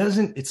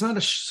 It's not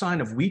a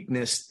sign of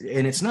weakness,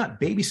 and it's not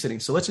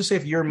babysitting. So let's just say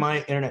if you're my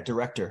internet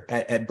director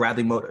at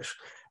Bradley Motors,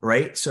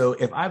 right? So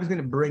if I was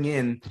going to bring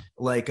in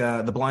like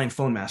the blind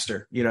phone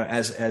master,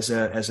 as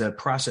a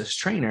process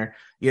trainer,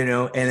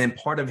 and then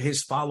part of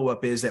his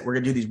follow-up is that we're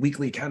going to do these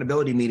weekly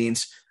accountability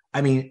meetings.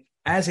 I mean,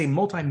 as a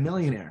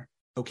multimillionaire,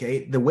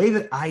 okay, the way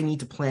that I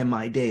need to plan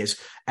my day is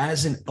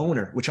as an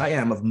owner, which I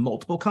am of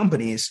multiple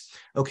companies,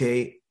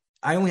 okay,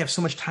 I only have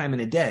so much time in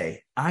a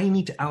day. I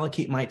need to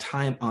allocate my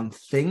time on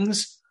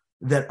things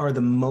that are the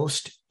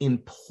most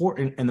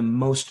important and the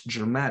most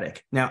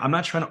dramatic. Now, I'm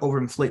not trying to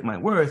overinflate my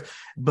worth,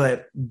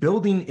 but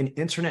building an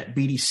internet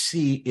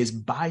BDC is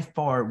by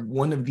far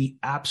one of the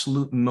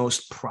absolute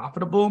most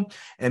profitable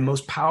and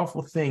most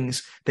powerful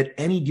things that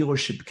any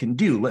dealership can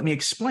do. Let me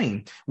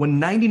explain. When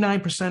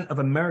 99% of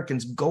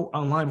Americans go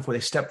online before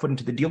they step foot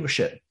into the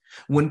dealership,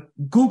 when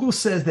Google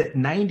says that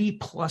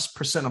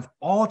 90+% of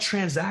all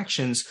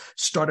transactions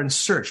start in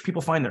search,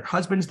 people find their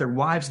husbands, their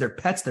wives, their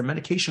pets, their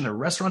medication, their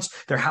restaurants,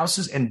 their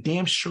houses, and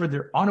damn sure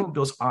their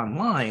automobiles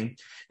online,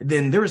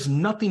 then there is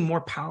nothing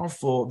more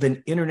powerful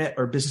than internet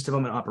or business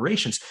development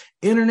operations.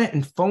 Internet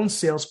and phone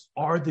sales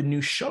are the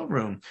new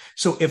showroom.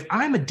 So if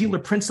I'm a dealer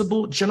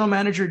principal, general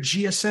manager,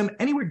 GSM,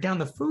 anywhere down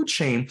the food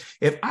chain,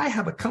 if I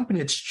have a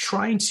company that's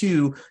trying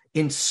to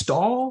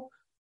install,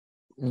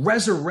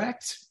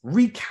 resurrect,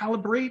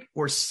 recalibrate,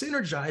 or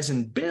synergize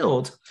and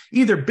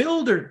either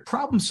build or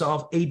problem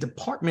solve a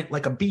department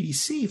like a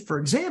BDC, for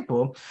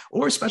example,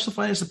 or a special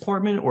finance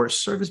department or a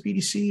service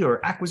BDC or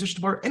acquisition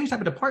department, any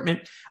type of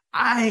department,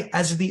 I,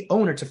 as the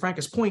owner, to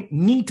Franca's point,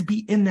 need to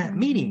be in that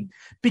meeting,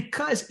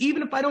 because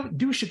even if I don't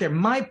do shit there,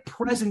 my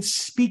presence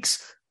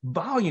speaks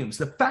volumes.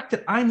 The fact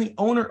that I'm the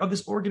owner of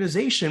this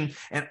organization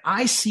and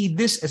I see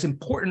this as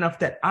important enough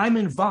that I'm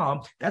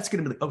involved, that's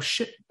going to be like, oh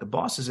shit, the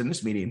boss is in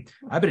this meeting.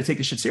 I better take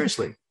this shit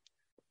seriously,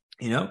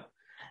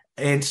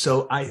 And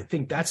so I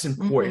think that's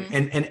important.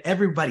 And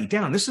everybody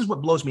down, this is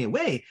what blows me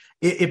away.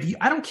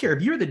 I don't care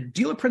if you're the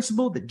dealer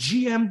principal, the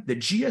GM, the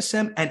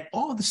GSM, and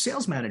all the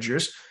sales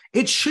managers,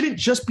 it shouldn't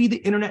just be the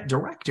internet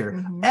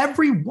director.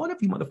 Every one of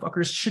you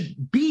motherfuckers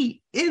should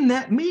be in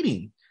that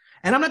meeting.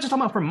 And I'm not just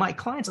talking about for my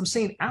clients. I'm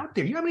saying out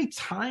there, you know how many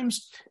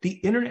times the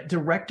internet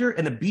director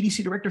and the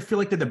BDC director feel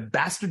like they're the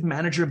bastard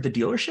manager of the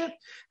dealership?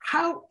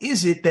 How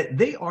is it that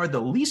they are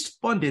the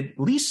least funded,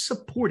 least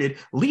supported,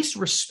 least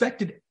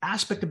respected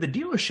aspect of the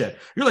dealership?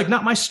 You're like,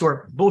 not my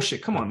store.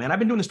 Bullshit. Come on, man. I've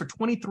been doing this for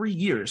 23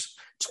 years,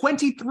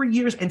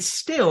 and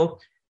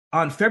still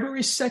on February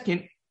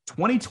 2nd,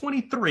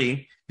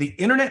 2023, the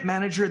internet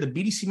manager, the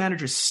BDC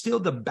manager is still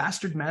the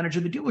bastard manager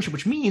of the dealership,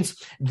 which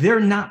means they're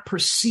not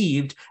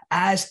perceived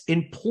as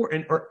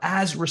important or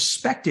as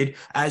respected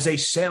as a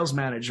sales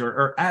manager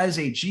or as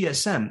a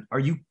GSM. Are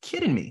you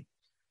kidding me?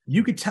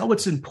 You could tell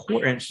what's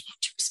important.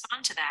 To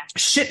respond to that.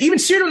 Shit, even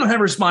Siri don't know how to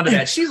respond to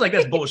that. She's like,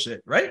 that's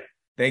bullshit, right?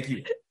 Thank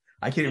you.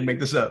 I can't even make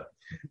this up.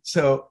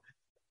 So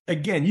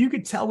again, you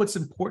could tell what's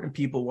important to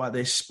people while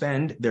they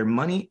spend their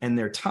money and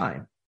their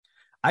time.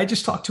 I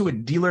just talked to a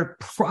dealer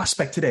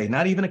prospect today,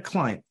 not even a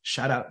client.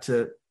 Shout out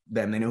to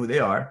them. They know who they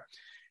are.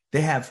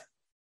 They have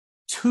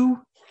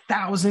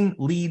 2,000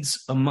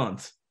 leads a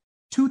month,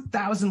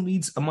 2,000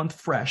 leads a month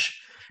fresh.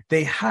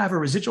 They have a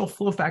residual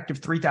flow factor of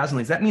 3,000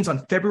 leads. That means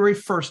on February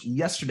 1st,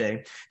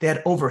 yesterday, they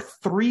had over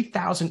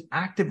 3,000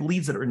 active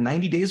leads that are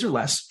 90 days or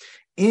less.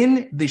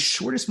 In the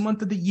shortest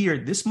month of the year,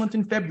 this month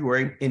in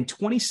February, in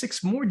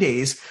 26 more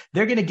days,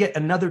 they're going to get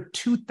another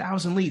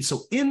 2,000 leads.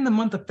 So in the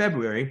month of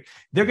February,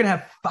 they're going to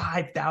have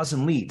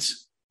 5,000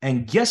 leads.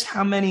 And guess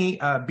how many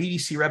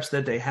BDC reps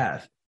that they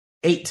have?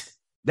 8.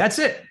 That's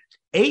it.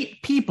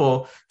 8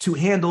 people to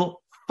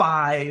handle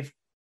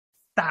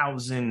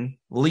 5,000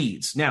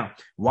 leads. Now,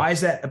 why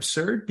is that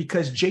absurd?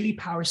 Because JD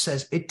Power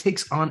says it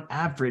takes on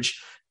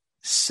average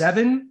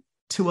 7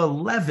 to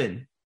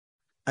 11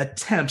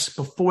 attempts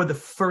before the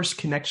first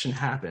connection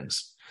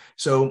happens.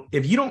 So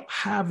if you don't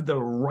have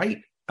the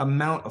right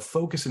amount of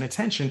focus and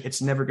attention,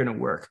 it's never going to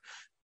work.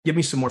 Give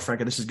me some more,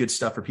 Franca. This is good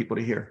stuff for people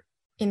to hear.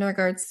 In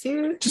regards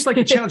to just like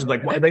the challenge,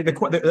 like I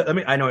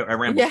mean, I know I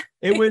rambled. Yeah.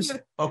 It was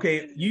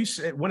okay. You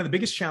said one of the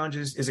biggest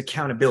challenges is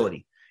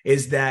accountability.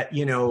 Is that,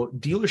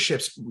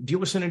 dealerships,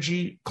 dealer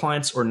synergy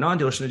clients or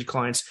non-dealer synergy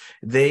clients,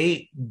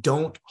 they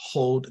don't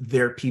hold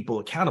their people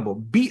accountable.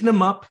 Beating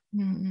them up,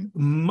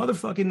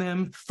 motherfucking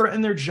them,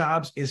 threatening their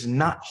jobs is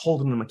not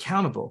holding them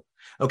accountable.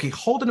 Okay,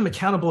 holding them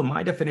accountable, in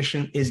my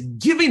definition, is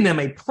giving them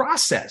a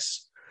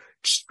process,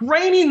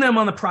 training them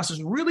on the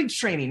process, really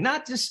training,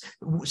 not just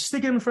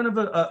sticking them in front of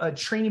a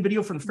training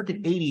video from the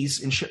freaking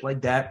 80s and shit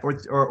like that,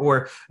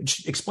 or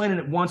explaining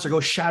it once or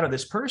go shadow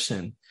this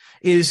person,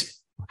 is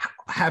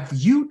have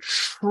you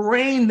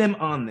trained them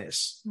on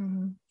this?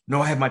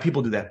 No, I have my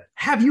people do that.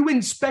 Have you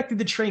inspected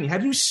the training?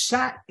 Have you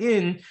sat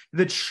in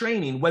the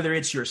training, whether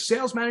it's your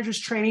sales manager's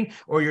training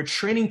or your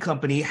training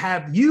company?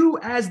 Have you,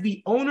 as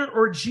the owner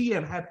or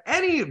GM, have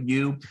any of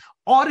you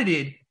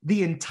audited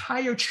the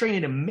entire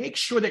training to make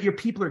sure that your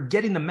people are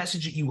getting the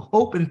message that you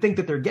hope and think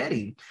that they're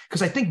getting?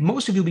 Because I think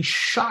most of you will be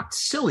shocked,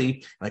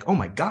 silly, like, oh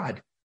my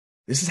God,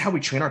 this is how we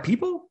train our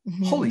people?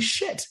 Mm-hmm. Holy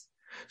shit.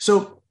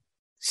 So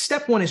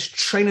step one is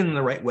training them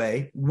the right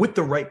way with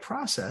the right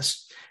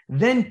process,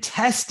 then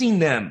testing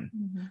them.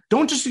 Mm-hmm.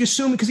 Don't just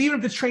assume, because even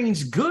if the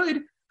training's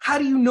good, how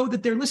do you know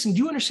that they're listening? Do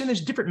you understand there's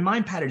different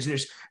mind patterns?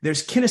 There's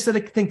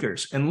kinesthetic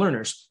thinkers and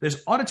learners.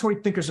 There's auditory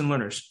thinkers and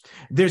learners.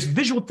 There's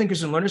visual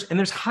thinkers and learners. And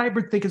there's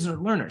hybrid thinkers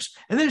and learners.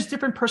 And there's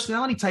different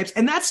personality types.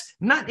 And that's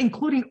not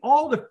including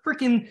all the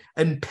freaking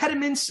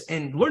impediments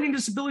and learning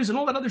disabilities and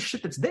all that other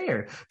shit that's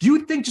there. Do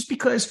you think just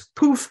because,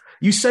 poof,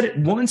 you said it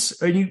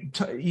once or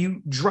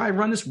you dry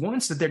run this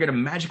once that they're going to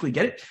magically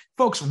get it?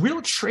 Folks,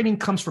 real training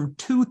comes from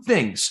two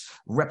things: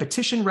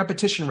 repetition,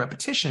 repetition,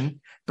 repetition.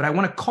 But I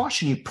want to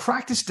caution you,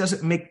 practice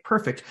doesn't make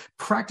perfect.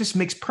 Practice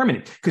makes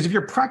permanent. Because if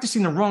you're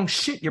practicing the wrong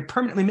shit, you're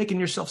permanently making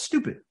yourself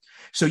stupid.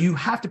 So you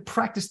have to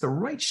practice the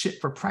right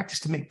shit for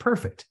practice to make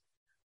perfect.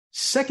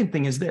 Second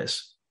thing is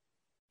this: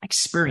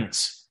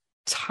 experience,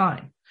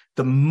 time.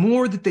 The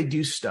more that they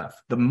do stuff,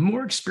 the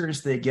more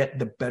experience they get,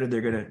 the better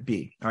they're going to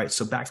be. All right.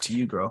 So back to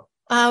you, girl.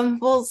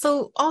 Well,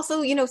 so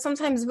also,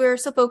 sometimes we're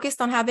so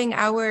focused on having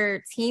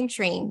our team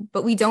train,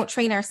 but we don't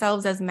train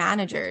ourselves as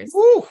managers.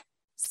 Woo!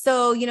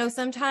 So,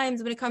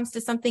 sometimes when it comes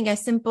to something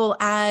as simple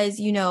as,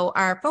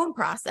 our phone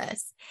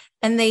process,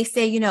 and they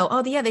say,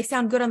 oh, yeah, they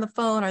sound good on the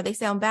phone or they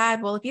sound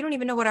bad. Well, if you don't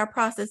even know what our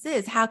process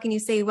is, how can you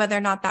say whether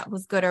or not that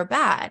was good or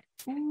bad?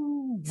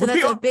 So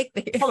that's a big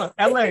thing. Hold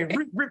on, LA,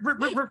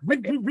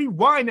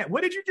 rewind that.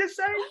 What did you just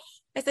say?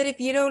 I said, if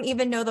you don't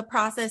even know the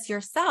process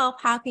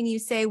yourself, how can you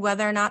say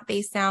whether or not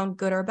they sound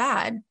good or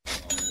bad?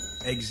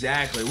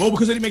 Exactly. Well,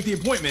 because they didn't make the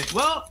appointment.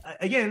 Well,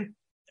 again,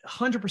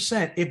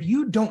 100%. If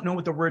you don't know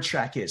what the word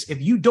track is,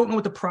 if you don't know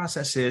what the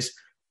process is,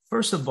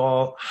 first of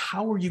all,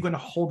 how are you going to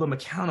hold them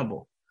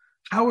accountable?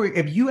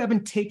 If you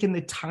haven't taken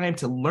the time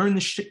to learn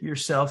the shit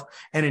yourself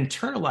and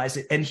internalize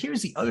it? And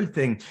here's the other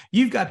thing.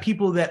 You've got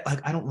people that like,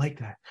 I don't like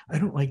that. I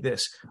don't like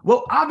this.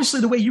 Well,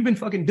 obviously the way you've been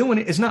fucking doing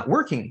it is not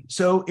working.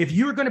 So if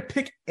you're going to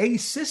pick a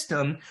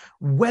system,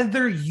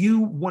 whether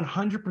you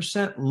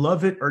 100%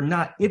 love it or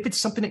not, if it's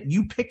something that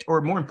you picked,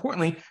 or more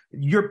importantly,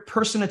 your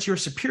person that's your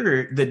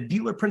superior, the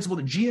dealer principal,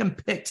 the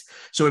GM picked.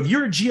 So if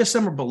you're a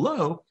GSM or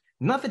below,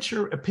 not that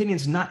your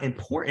opinion's not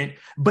important,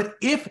 but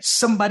if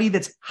somebody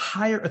that's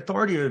higher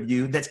authority of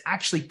you, that's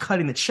actually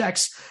cutting the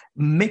checks,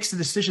 makes the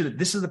decision that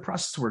this is the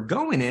process we're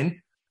going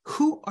in,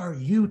 who are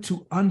you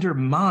to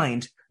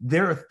undermine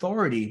their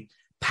authority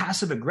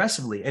passive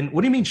aggressively? And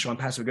what do you mean, Sean,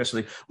 passive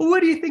aggressively? Well, what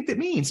do you think that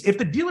means? If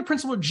the dealer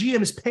principal or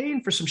GM is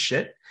paying for some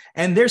shit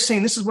and they're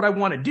saying, this is what I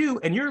want to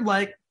do, and you're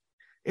like,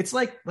 it's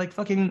like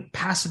fucking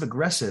passive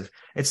aggressive.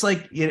 It's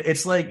like,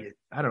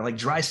 I don't know, like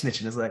dry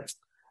snitching. It's like,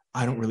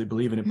 I don't really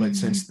believe in it, but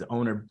since the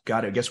owner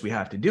got it, I guess we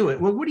have to do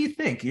it. Well, what do you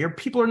think? Your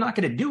people are not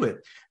going to do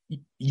it.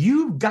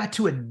 You've got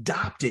to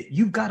adopt it.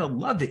 You've got to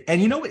love it.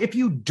 And you know what? If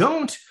you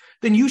don't,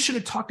 then you should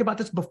have talked about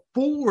this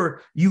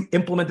before you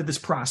implemented this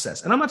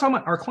process. And I'm not talking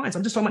about our clients.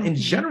 I'm just talking about in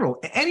general,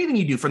 anything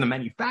you do, from the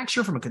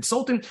manufacturer, from a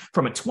consultant,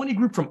 from a 20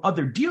 group, from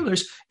other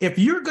dealers. If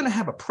you're going to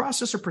have a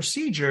process or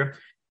procedure,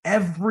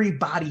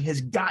 everybody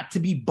has got to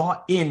be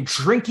bought in,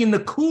 drinking the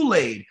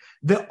Kool-Aid,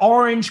 the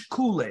orange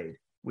Kool-Aid.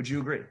 Would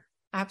you agree?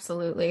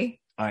 Absolutely.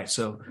 All right.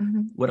 So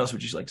what else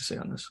would you like to say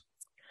on this?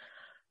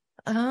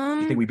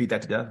 You think we beat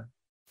that to death?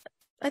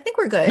 I think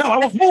we're good. No, I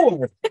want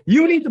more.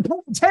 You need to pay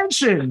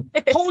attention.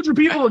 Hold your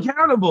people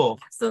accountable.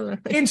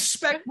 Absolutely.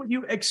 Inspect what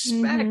you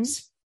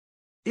expect.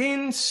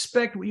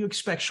 Inspect what you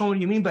expect. Sean, what do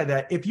you mean by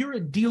that? If you're a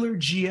dealer,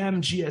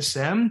 GM,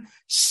 GSM,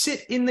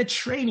 sit in the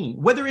training.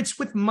 Whether it's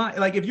with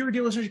if you're a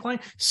dealer or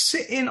client,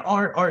 sit in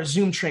our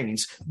Zoom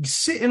trainings,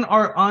 sit in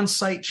our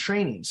on-site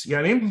trainings. You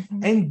know what I mean?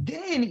 And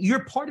then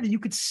you're part of it. You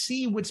could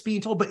see what's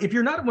being told. But if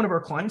you're not one of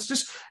our clients,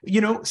 just,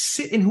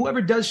 sit in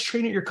whoever does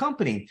train at your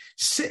company.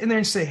 Sit in there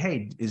and say,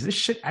 hey, is this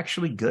shit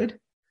actually good?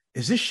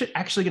 Is this shit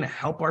actually going to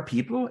help our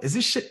people? Is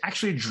this shit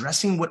actually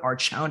addressing what our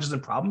challenges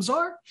and problems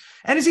are?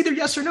 And it's either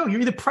yes or no. You're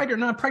either pregnant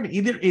or not pregnant.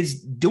 Either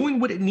is doing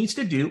what it needs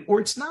to do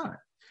or it's not.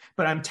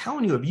 But I'm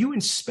telling you, if you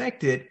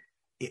inspect it,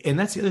 and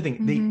that's the other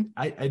thing,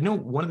 I know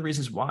one of the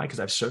reasons why,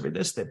 because I've surveyed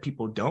this, that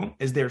people don't,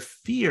 is their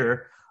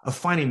fear of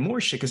finding more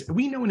shit. Because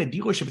we know in a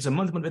dealership, it's a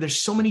month, but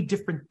there's so many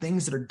different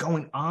things that are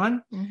going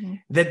on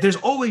that there's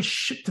always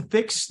shit to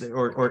fix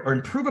or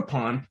improve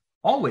upon,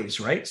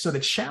 always, right? So the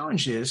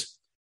challenge is,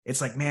 it's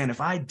like, man,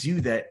 if I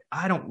do that,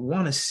 I don't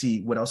want to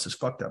see what else is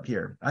fucked up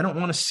here. I don't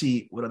want to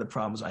see what other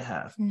problems I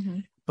have.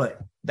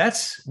 But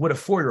that's what a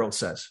 4-year-old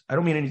says. I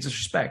don't mean any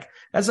disrespect.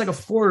 That's like a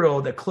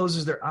 4-year-old that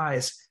closes their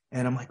eyes.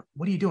 And I'm like,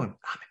 what are you doing?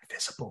 I'm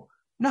invisible.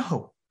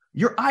 No,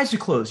 your eyes are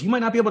closed. You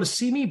might not be able to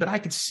see me, but I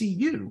could see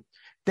you.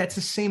 That's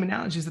the same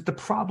analogy, is that the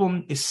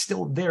problem is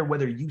still there,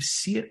 whether you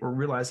see it or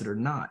realize it or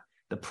not.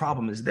 The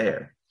problem is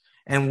there.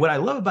 And what I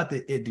love about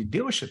the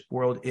dealership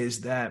world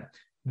is that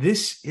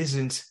this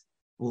isn't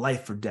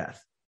life or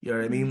death. You know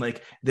what I mean?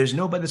 Like, there's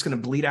nobody that's going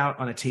to bleed out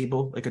on a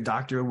table like a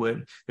doctor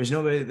would. There's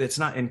nobody that's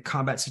not in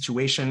combat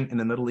situation in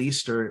the Middle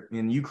East or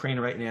in Ukraine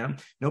right now.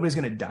 Nobody's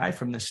going to die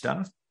from this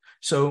stuff.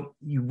 So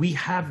we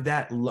have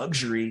that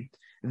luxury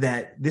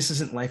that this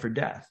isn't life or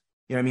death.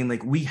 You know what I mean?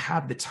 Like, we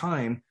have the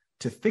time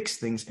to fix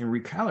things and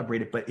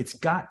recalibrate it, but it's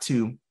got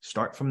to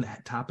start from the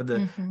top of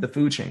the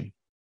food chain.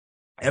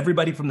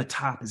 Everybody from the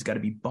top has got to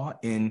be bought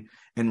in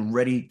and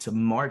ready to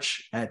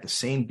march at the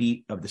same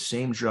beat of the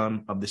same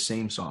drum of the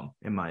same song,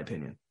 in my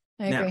opinion.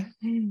 I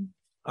agree.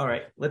 All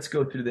right, let's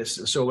go through this.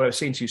 So what I was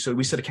saying to you, so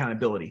we said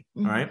accountability.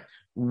 All right.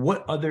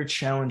 What other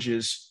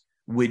challenges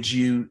would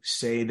you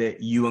say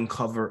that you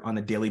uncover on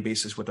a daily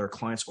basis with our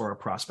clients or our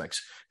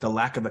prospects? The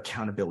lack of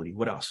accountability.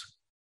 What else?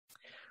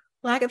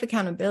 Lack of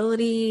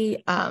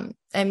accountability.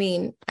 I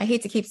mean, I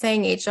hate to keep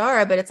saying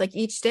HR, but it's like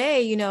each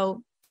day, you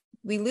know,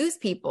 we lose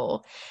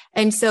people.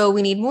 And so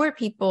we need more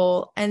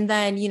people. And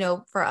then, you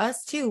know, for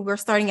us too, we're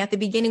starting at the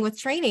beginning with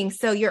training.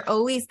 So you're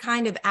always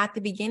kind of at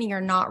the beginning, you're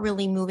not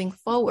really moving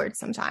forward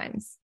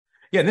sometimes.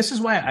 Yeah, and this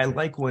is why I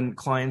like when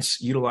clients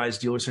utilize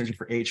Dealer Synergy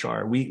for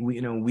HR.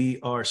 We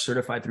are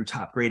certified through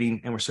Top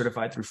Grading and we're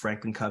certified through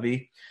Franklin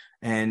Covey.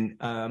 And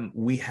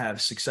we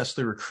have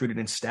successfully recruited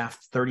and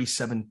staffed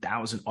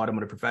 37,000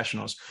 automotive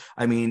professionals.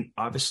 I mean,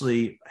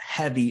 obviously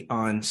heavy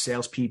on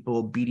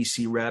salespeople,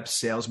 BDC reps,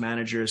 sales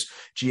managers,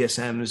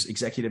 GSMs,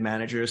 executive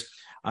managers.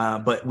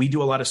 But we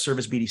do a lot of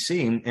service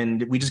BDC.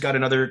 And we just got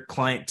another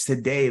client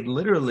today,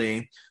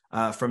 literally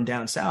from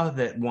down south,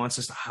 that wants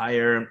us to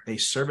hire a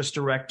service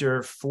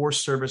director, 4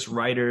 service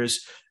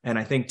writers, and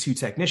I think 2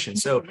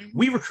 technicians. So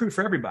we recruit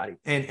for everybody.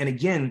 And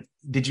again,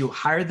 did you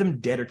hire them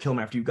dead or kill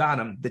them after you got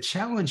them? The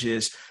challenge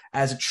is,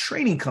 as a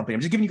training company, I'm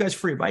just giving you guys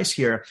free advice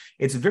here.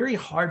 It's very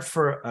hard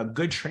for a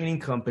good training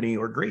company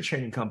or great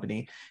training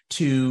company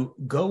to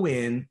go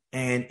in,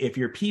 and if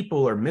your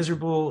people are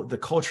miserable, the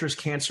culture is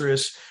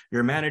cancerous,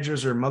 your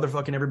managers are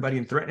motherfucking everybody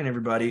and threatening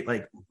everybody.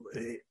 Like,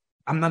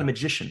 I'm not a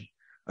magician.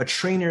 A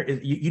trainer,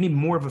 you need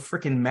more of a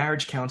freaking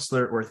marriage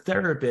counselor or a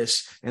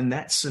therapist in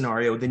that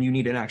scenario than you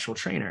need an actual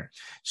trainer.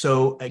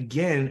 So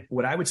again,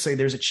 what I would say,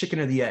 there's a chicken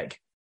or the egg.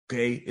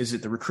 Okay. Is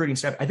it the recruiting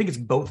staff? I think it's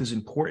both as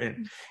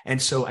important.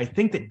 And so I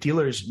think that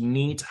dealers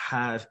need to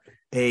have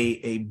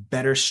a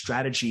better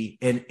strategy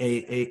and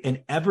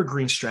an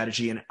evergreen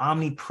strategy, an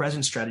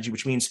omnipresent strategy,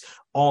 which means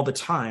all the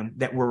time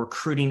that we're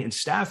recruiting and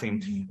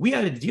staffing. We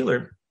had a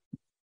dealer,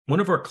 one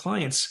of our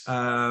clients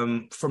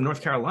from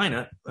North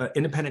Carolina,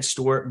 independent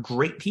store,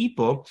 great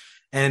people,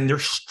 and they're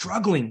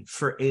struggling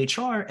for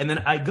HR. And then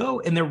I go,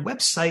 and their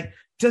website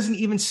doesn't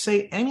even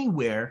say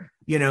anywhere,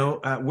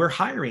 we're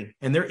hiring.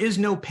 And there is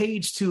no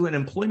page to an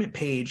employment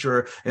page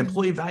or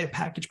employee value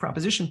package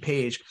proposition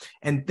page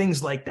and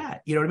things like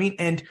that. You know what I mean?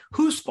 And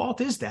whose fault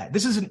is that?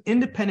 This is an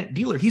independent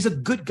dealer. He's a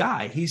good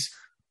guy. He's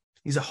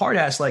a hard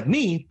ass like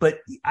me, but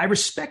I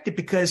respect it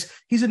because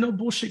he's a no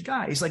bullshit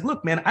guy. He's like,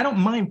 look, man, I don't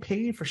mind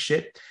paying for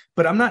shit,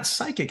 but I'm not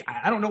psychic.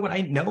 I don't know what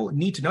I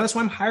need to know. That's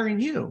why I'm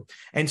hiring you.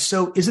 And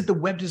so is it the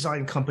web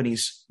design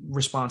company's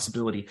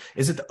responsibility?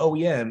 Is it the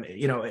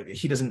OEM?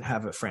 He doesn't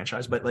have a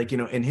franchise, but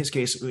in his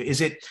case,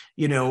 is it,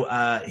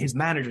 his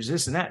managers,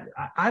 this and that?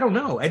 I don't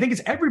know. I think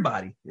it's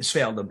everybody has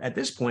failed them at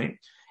this point.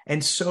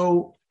 And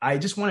so I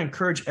just want to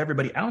encourage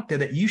everybody out there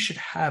that you should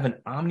have an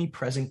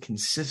omnipresent,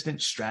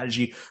 consistent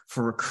strategy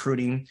for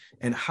recruiting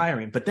and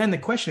hiring. But then the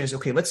question is,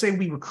 okay, let's say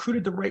we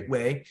recruited the right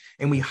way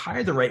and we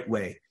hired the right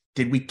way.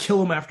 Did we kill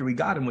them after we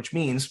got them? Which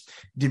means,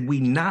 did we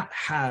not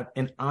have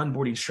an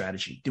onboarding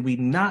strategy? Did we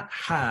not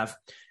have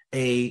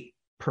a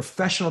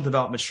professional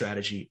development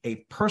strategy, a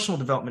personal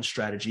development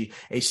strategy,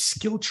 a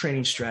skill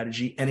training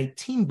strategy, and a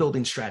team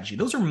building strategy?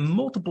 Those are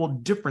multiple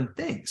different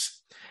things.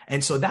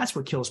 And so that's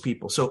what kills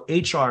people. So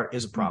HR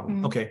is a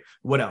problem. Okay.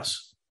 What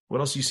else? What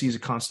else do you see as a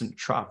constant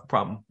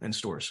problem in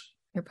stores?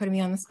 You're putting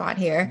me on the spot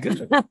here.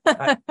 Good.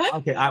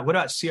 Okay. What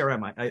about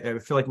CRM? I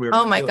feel like we're.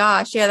 Oh my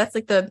gosh. Yeah. That's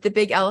like the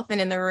big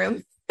elephant in the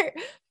room.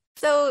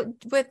 So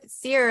with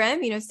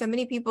CRM, so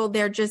many people,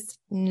 they're just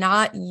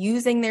not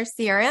using their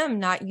CRM,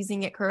 not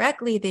using it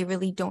correctly. They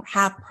really don't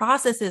have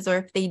processes, or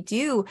if they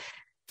do,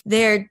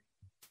 they're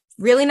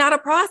really not a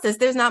process.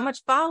 There's not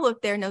much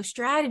follow-up there, no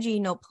strategy,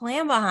 no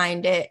plan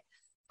behind it.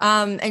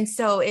 And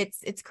so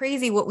it's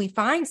crazy what we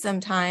find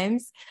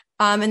sometimes.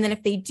 And then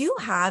if they do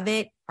have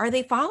it, are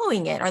they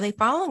following it? Are they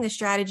following the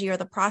strategy or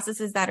the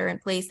processes that are in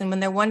place? And when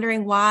they're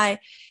wondering why,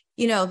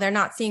 they're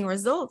not seeing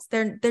results,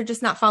 they're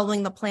just not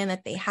following the plan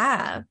that they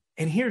have.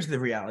 And here's the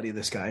reality of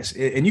this, guys.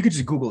 And you could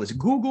just Google this.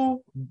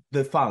 Google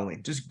the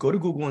following. Just go to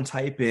Google and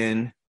type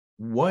in,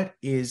 what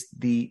is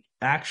the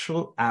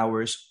actual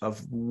hours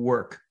of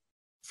work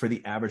for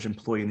the average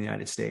employee in the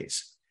United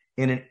States?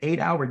 In an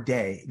 8-hour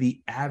day,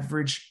 the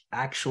average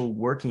actual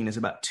working is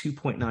about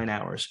 2.9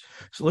 hours.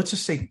 So let's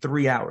just say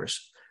 3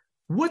 hours.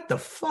 what the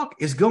fuck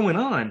is going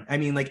on? I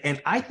mean, like,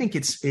 and I think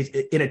it's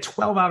in a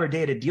 12-hour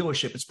day at a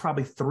dealership, it's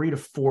probably 3 to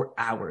 4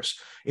 hours.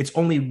 It's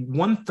only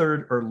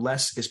 1/3 or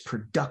less is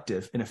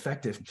productive and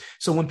effective.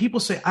 So when people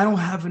say, I don't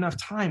have enough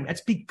time,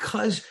 that's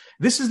because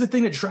this is the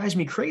thing that drives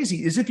me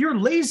crazy is if you're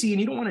lazy and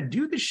you don't want to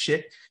do this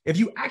shit, if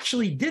you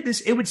actually did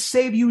this, it would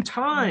save you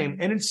time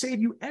and it'd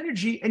save you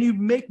energy and you'd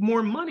make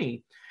more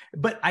money.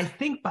 But I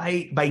think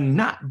by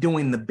not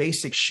doing the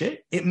basic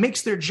shit, it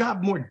makes their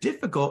job more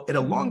difficult. It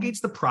elongates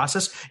the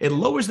process. It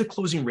lowers the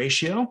closing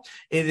ratio.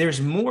 There's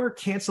more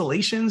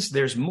cancellations.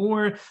 There's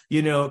more,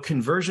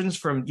 conversions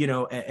from,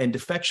 and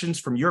defections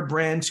from your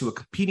brand to a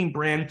competing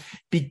brand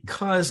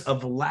because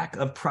of lack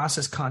of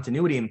process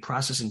continuity and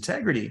process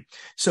integrity.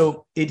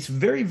 So it's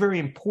very, very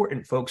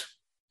important, folks,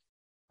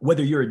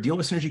 whether you're a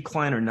Dealer Synergy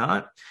client or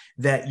not,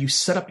 that you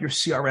set up your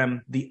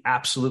CRM the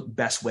absolute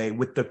best way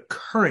with the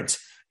current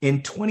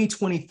in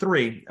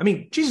 2023. I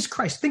mean, Jesus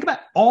Christ, think about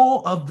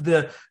all of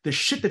the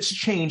shit that's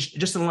changed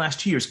just in the last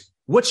 2 years.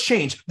 What's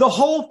changed? The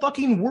whole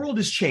fucking world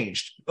has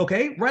changed.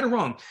 Okay, right or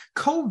wrong.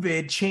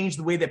 COVID changed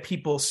the way that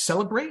people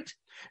celebrate,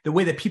 the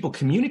way that people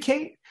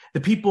communicate,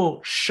 the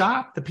people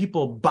shop, the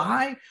people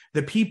buy,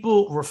 the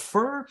people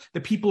refer,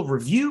 the people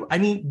review. I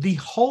mean, the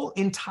whole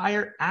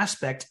entire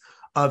aspect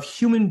of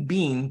human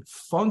being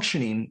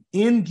functioning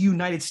in the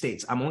United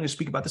States, I'm only going to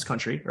speak about this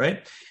country,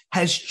 right,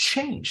 has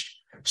changed.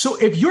 So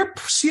if your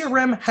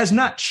CRM has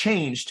not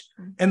changed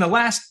in the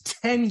last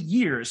 10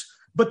 years,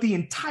 but the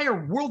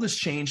entire world has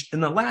changed in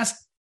the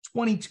last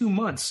 22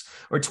 months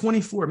or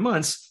 24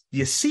 months, do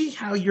you see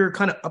how you're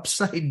kind of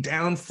upside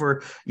down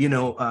for,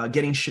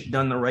 getting shit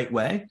done the right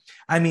way?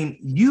 I mean,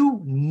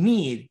 you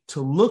need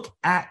to look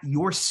at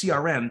your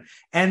CRM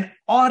and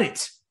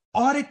audit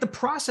the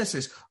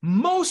processes.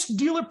 Most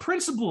dealer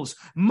principals,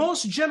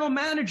 most general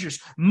managers,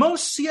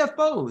 most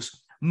CFOs,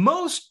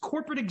 most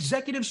corporate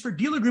executives for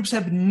dealer groups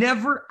have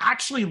never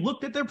actually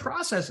looked at their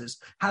processes.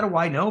 How do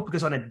I know?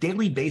 Because on a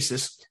daily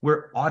basis,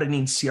 we're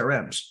auditing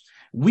CRMs.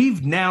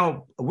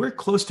 We're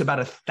close to about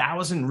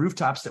 1,000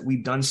 rooftops that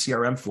we've done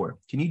CRM for.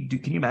 Can you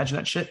imagine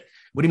that shit?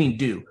 What do you mean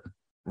do?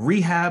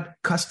 Rehab,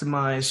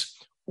 customize,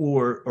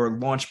 or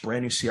launch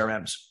brand new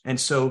CRMs. And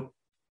so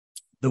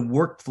the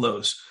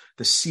workflows,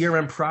 the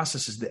CRM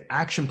processes, the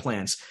action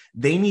plans,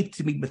 they need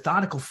to be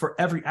methodical for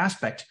every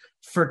aspect,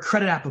 for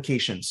credit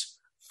applications,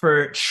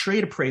 for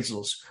trade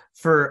appraisals,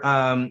 for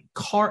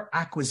car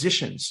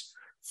acquisitions,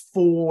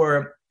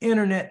 for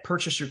internet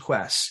purchase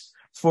requests,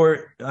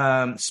 for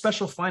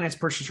special finance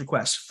purchase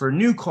requests, for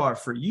new car,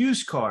 for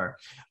used car,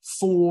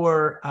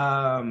 for,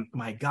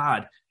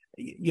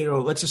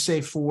 let's just say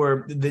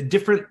for the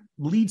different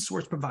lead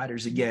source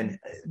providers, again,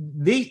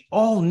 they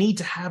all need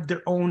to have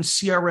their own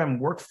CRM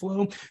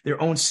workflow,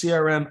 their own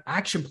CRM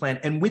action plan.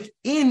 And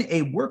within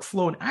a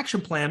workflow and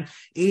action plan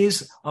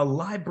is a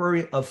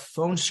library of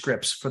phone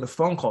scripts for the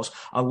phone calls,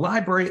 a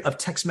library of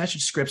text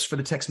message scripts for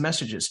the text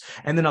messages,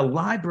 and then a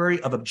library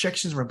of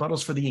objections and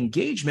rebuttals for the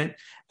engagement,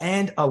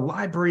 and a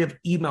library of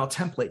email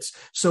templates.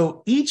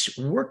 So each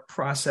work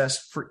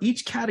process for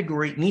each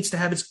category needs to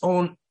have its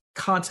own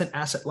content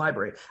asset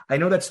library. I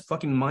know that's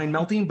fucking mind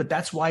melting, but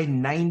that's why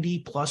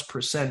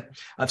 90+%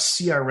 of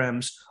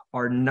CRMs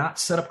are not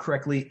set up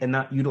correctly and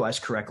not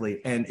utilized correctly.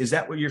 And is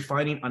that what you're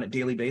finding on a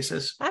daily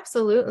basis?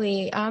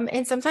 Absolutely.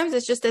 And sometimes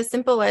it's just as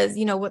simple as,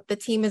 what the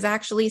team is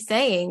actually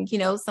saying.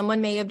 Someone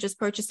may have just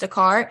purchased a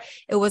car.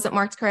 It wasn't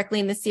marked correctly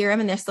in the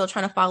CRM and they're still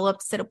trying to follow up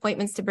to set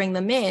appointments to bring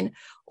them in.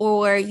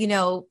 Or,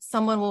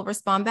 someone will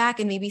respond back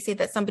and maybe say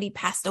that somebody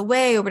passed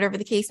away or whatever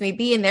the case may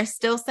be. And they're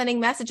still sending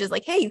messages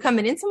like, hey, you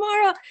coming in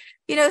tomorrow?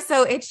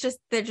 So it's just,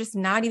 they're just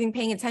not even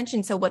paying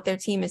attention to what their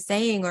team is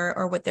saying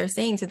or what they're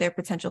saying to their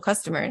potential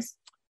customers.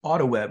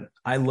 Autoweb.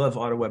 I love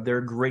Autoweb. They're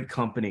a great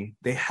company.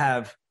 They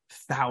have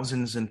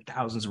thousands and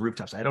thousands of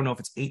rooftops. I don't know if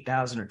it's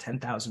 8,000 or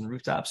 10,000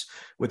 rooftops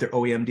with their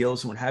OEM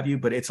deals and what have you,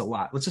 but it's a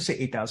lot. Let's just say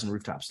 8,000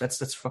 rooftops.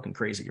 That's fucking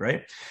crazy,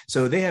 right?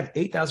 So they have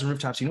 8,000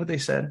 rooftops. You know what they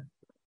said?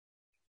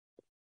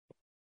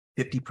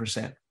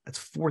 50%. That's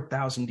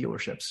 4,000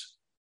 dealerships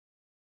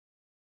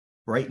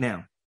right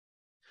now.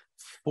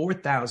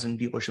 4,000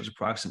 dealerships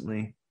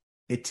approximately.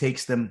 It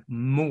takes them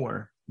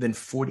more than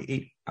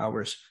 48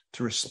 hours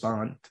to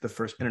respond to the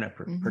first internet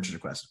purchase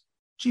request.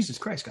 Jesus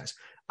Christ, guys.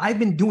 I've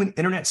been doing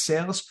internet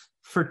sales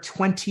for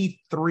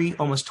 23,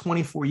 almost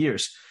 24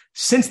 years.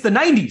 Since the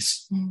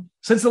 90s,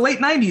 since the late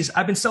 90s,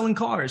 I've been selling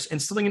cars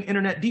and selling in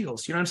internet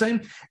deals. You know what I'm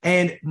saying?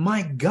 And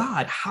my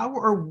God, how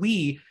are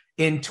we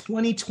in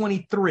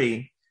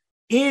 2023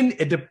 in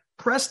a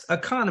depressed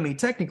economy,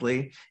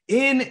 technically,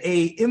 in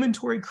a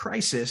inventory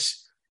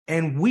crisis,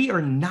 and we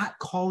are not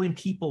calling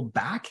people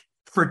back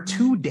for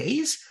 2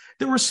 days?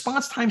 The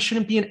response time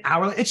shouldn't be an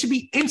hour. It should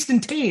be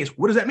instantaneous.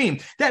 What does that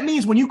mean? That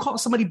means when you call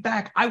somebody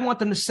back, I want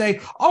them to say,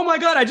 oh my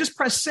God, I just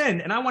pressed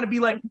send. And I want to be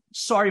like,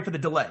 sorry for the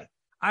delay.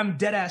 I'm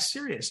dead ass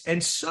serious.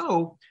 And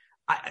so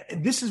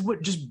this is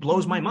what just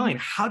blows my mind.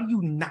 How do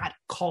you not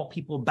call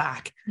people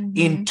back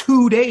in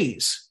 2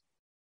 days?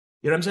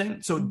 You know what I'm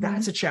saying? So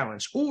that's a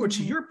challenge. Or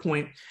to your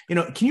point,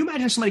 can you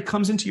imagine somebody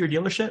comes into your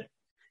dealership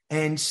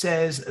and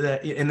says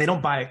that, and they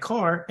don't buy a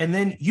car, and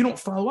then you don't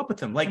follow up with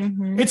them. Like,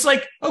 it's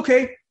like,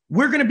 okay,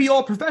 we're going to be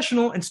all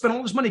professional and spend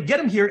all this money to get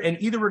them here,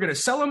 and either we're going to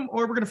sell them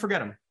or we're going to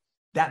forget them.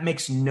 That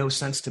makes no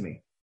sense to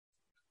me.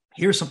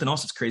 Here's something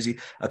else that's crazy.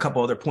 A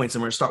couple other points,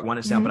 and we're going to start one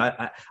down.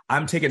 But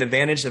I'm taking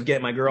advantage of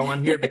getting my girl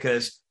on here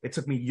because it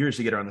took me years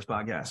to get her on this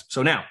podcast.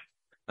 So now,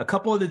 a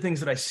couple other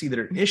things that I see that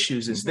are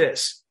issues is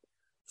this.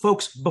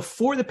 Folks,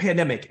 before the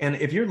pandemic, and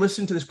if you're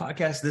listening to this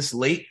podcast this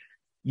late,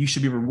 you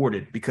should be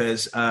rewarded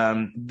because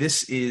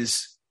this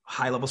is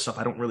high-level stuff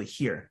I don't really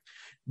hear.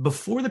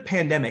 Before the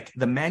pandemic,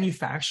 the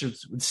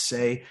manufacturers would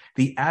say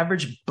the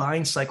average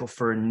buying cycle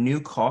for a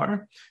new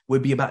car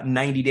would be about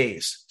 90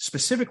 days.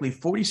 Specifically,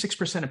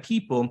 46% of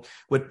people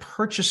would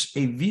purchase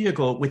a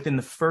vehicle within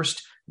the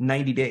first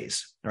 90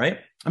 days, right?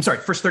 I'm sorry,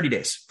 first 30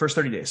 days.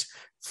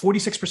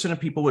 46% of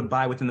people would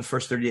buy within the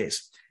first 30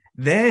 days.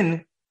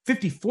 Then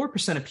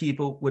 54% of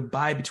people would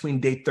buy between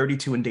day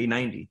 32 and day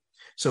 90.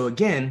 So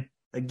again,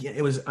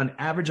 it was an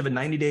average of a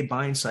 90-day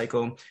buying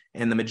cycle,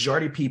 and the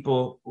majority of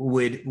people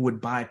would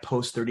buy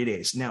post 30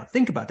 days. Now,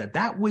 think about that.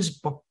 That was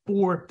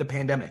before the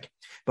pandemic,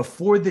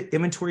 before the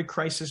inventory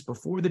crisis,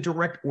 before the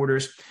direct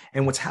orders.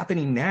 And what's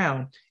happening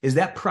now is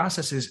that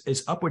process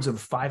is upwards of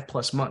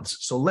 5+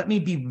 months. So let me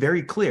be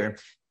very clear.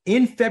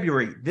 In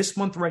February, this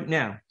month right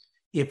now,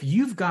 if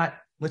you've got,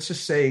 let's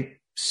just say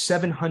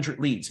 700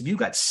 leads, if you've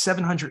got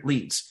 700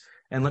 leads,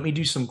 and let me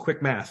do some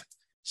quick math,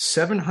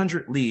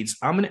 700 leads,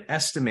 I'm going to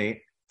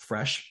estimate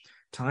fresh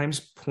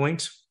times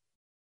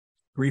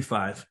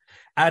 0.35.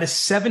 Out of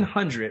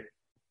 700,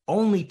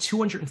 only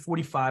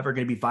 245 are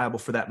going to be viable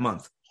for that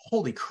month.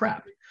 Holy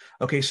crap.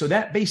 Okay, so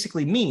that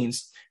basically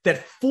means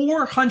that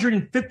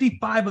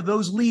 455 of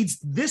those leads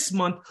this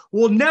month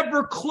will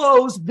never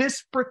close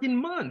this freaking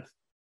month.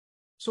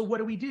 So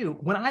what do?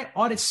 When I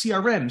audit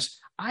CRMs,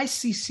 I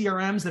see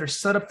CRMs that are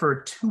set up for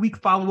a 2-week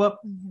follow-up,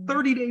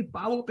 30-day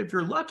follow-up if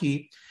you're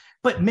lucky.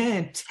 But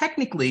man,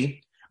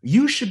 technically,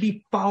 you should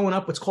be following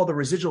up what's called the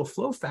residual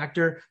flow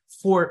factor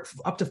for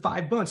up to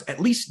 5 months,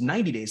 at least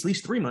 90 days, at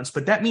least 3 months.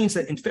 But that means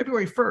that in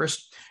February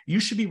 1st, you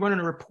should be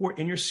running a report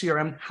in your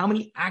CRM, how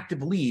many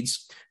active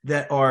leads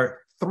that are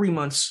 3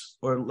 months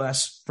or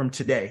less from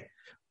today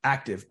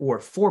active, or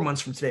 4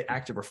 months from today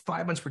active, or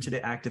 5 months from today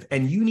active.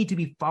 And you need to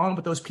be following up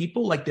with those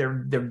people like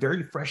they're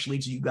very fresh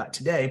leads you got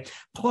today,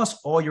 plus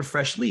all your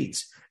fresh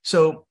leads.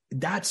 So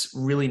that's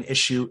really an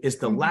issue, is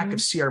the lack of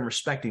CRM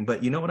respecting.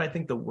 But you know what I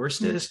think the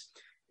worst is?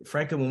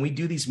 Franca, when we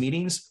do these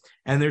meetings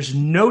and there's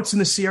notes in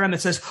the CRM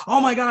that says, oh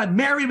my God,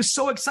 Mary was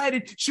so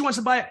excited, she wants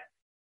to buy it.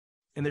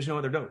 And there's no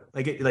other note.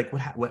 Like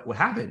what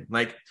happened?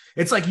 Like,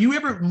 it's like, you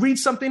ever read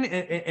something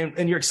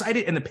and you're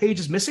excited and the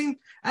page is missing?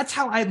 That's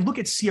how I look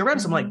at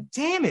CRMs. I'm like,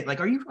 damn it. Like,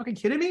 are you fucking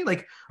kidding me?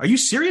 Like, are you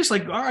serious?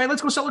 Like, all right,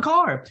 let's go sell a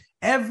car.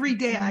 Every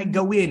day I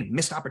go in,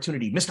 missed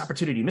opportunity,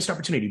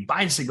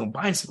 buying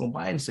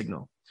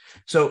signal.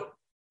 So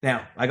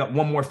now I got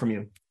one more from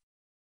you.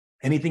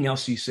 Anything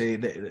else you say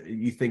that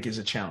you think is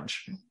a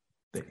challenge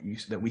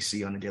that we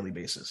see on a daily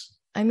basis?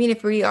 I mean,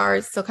 if we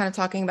are still kind of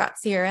talking about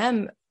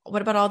CRM,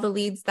 what about all the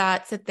leads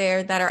that sit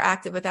there that are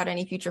active without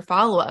any future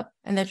follow-up,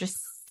 and they're just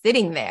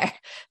sitting there?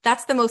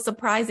 That's the most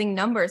surprising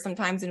number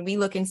sometimes when we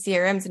look in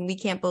CRMs, and we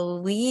can't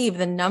believe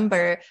the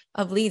number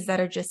of leads that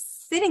are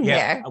just sitting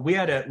there. We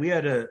had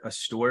a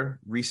store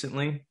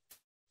recently,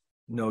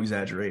 no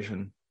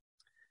exaggeration.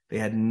 They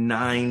had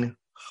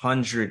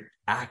 900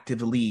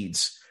 active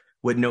leads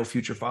with no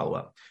future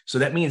follow-up. So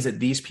that means that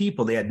these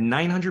people, they had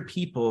 900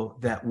 people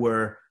that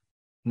were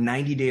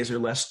 90 days or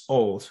less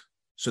old.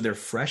 So they're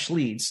fresh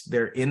leads.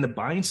 They're in the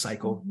buying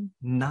cycle,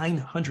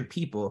 900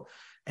 people,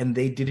 and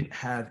they didn't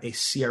have a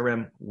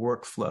CRM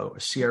workflow, a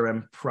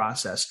CRM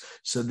process.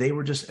 So they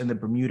were just in the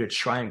Bermuda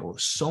Triangle.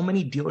 So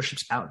many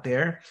dealerships out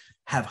there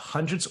have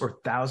hundreds or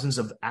thousands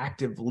of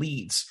active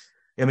leads.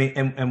 I mean,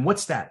 and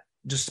what's that?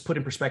 Just to put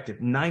in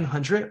perspective,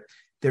 900,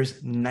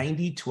 there's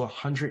 90 to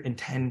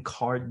 110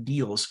 car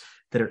deals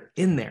that are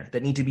in there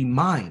that need to be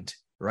mined,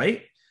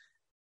 right?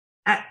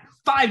 At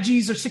 5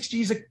 G's or 6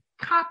 G's a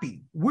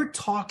copy. We're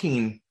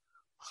talking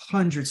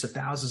hundreds of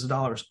thousands of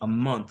dollars a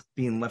month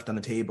being left on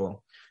the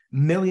table,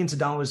 millions of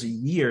dollars a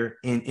year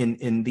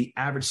in the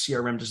average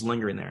CRM just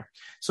lingering there.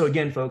 So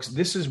again, folks,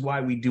 this is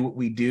why we do what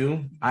we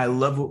do. I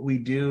love what we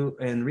do.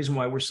 And the reason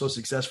why we're so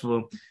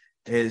successful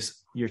is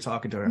you're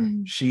talking to her.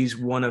 She's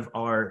one of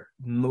our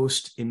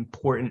most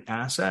important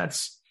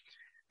assets.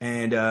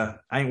 And I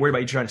ain't worried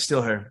about you trying to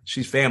steal her.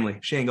 She's family.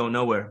 She ain't going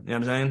nowhere. You know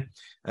what I'm saying?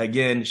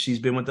 Again, she's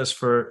been with us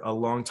for a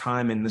long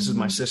time. And this is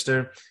my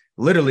sister.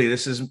 Literally,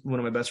 this is one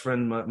of my best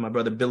friends, my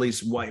brother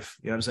Billy's wife.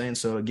 You know what I'm saying?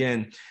 So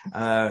again,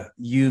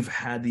 you've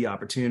had the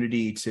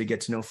opportunity to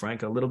get to know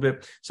Franca a little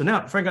bit. So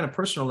now, Franca, on a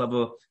personal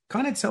level,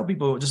 kind of tell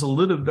people just a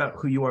little bit about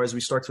who you are as we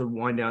start to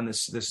wind down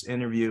this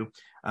interview.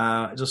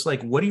 Just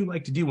like, what do you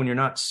like to do when you're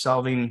not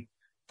solving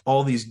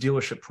all these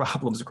dealership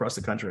problems across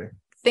the country?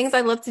 Things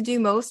I love to do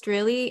most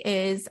really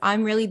is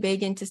I'm really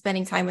big into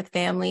spending time with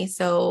family.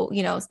 So,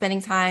 you know,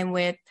 spending time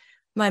with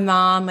my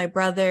mom, my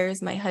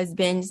brothers, my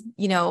husband,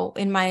 you know,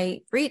 in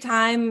my free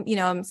time, you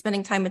know, I'm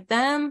spending time with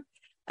them.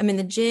 I'm in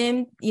the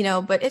gym,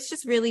 but it's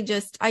just really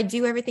I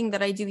do everything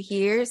that I do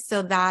here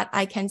so that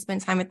I can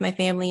spend time with my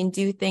family and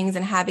do things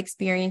and have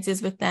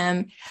experiences with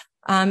them.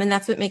 And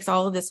that's what makes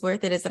all of this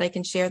worth it, is that I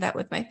can share that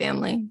with my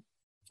family.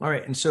 All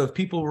right. And so if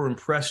people were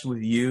impressed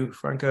with you,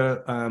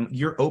 Franca,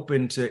 you're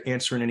open to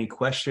answering any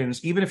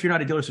questions, even if you're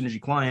not a dealer synergy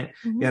client.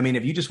 Mm-hmm. I mean,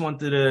 if you just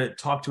wanted to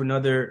talk to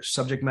another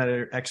subject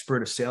matter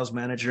expert, a sales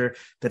manager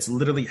that's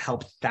literally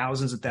helped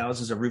thousands and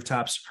thousands of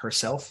rooftops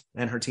herself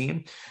and her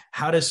team,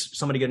 how does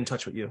somebody get in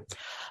touch with you?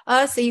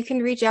 So you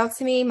can reach out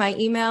to me. My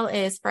email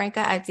is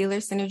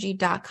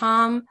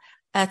franca@dealersynergy.com.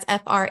 That's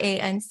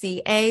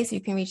FRANCA. So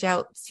you can reach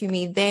out to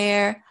me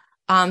there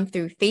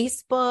through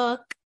Facebook.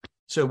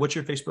 So what's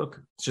your Facebook?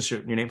 It's just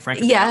your name,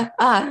 Franca? Yeah.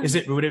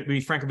 Would it be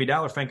Franca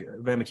Vidal or Franca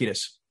Vidal?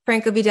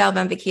 Franca Vidal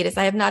Bambakitis.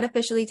 I have not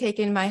officially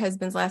taken my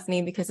husband's last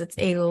name because it's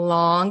a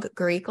long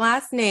Greek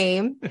last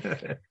name.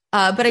 But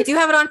I do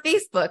have it on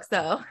Facebook.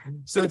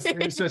 So it's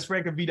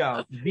Franca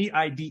Vidal,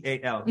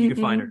 Vidal. You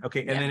can find her.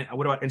 Okay. And then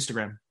what about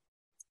Instagram?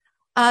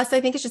 So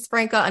I think it's just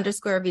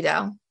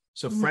Franca_Vidal.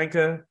 So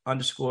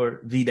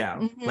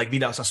Franca_Vidal, like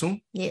Vidal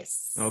Sassoon?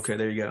 Yes. Okay.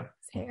 There you go.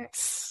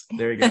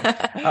 There you go.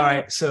 All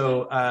right.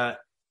 So,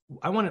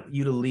 I want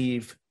you to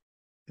leave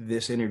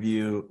this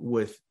interview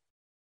with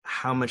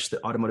how much the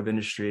automotive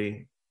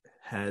industry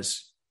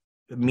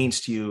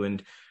means to you.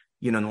 And,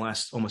 in the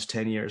last almost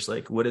 10 years,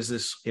 like, what does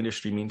this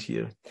industry mean to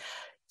you?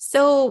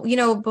 So,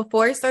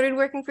 before I started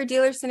working for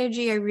Dealer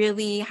Synergy, I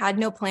really had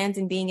no plans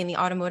in being in the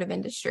automotive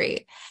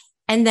industry.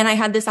 And then I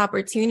had this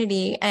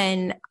opportunity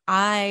and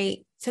I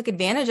took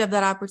advantage of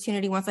that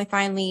opportunity once I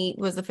finally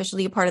was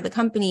officially a part of the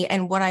company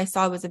and what I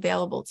saw was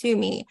available to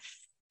me.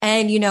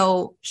 And,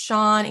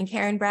 Sean and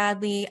Karen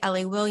Bradley,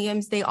 L.A.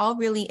 Williams, they all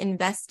really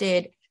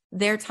invested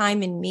their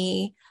time in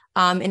me,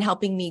 in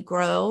helping me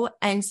grow.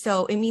 And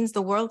so it means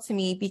the world to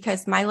me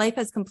because my life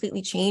has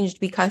completely changed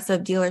because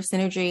of Dealer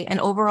Synergy and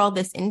overall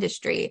this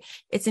industry.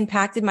 It's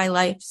impacted my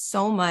life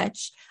so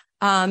much.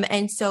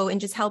 And so in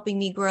just helping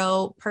me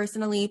grow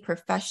personally,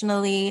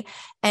 professionally.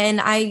 And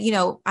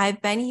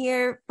I've been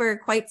here for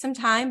quite some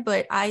time,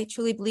 but I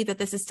truly believe that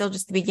this is still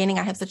just the beginning.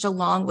 I have such a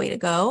long way to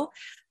go.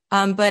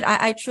 But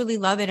I truly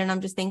love it. And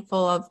I'm just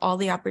thankful of all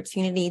the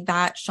opportunity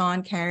that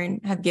Sean, Karen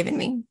have given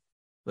me.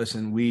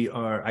 Listen,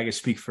 I can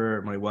speak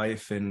for my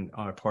wife and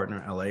our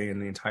partner, LA,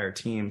 and the entire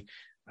team.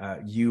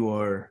 You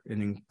are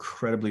an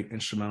incredibly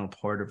instrumental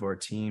part of our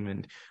team.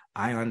 And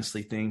I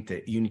honestly think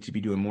that you need to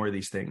be doing more of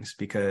these things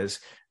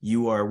because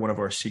you are one of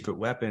our secret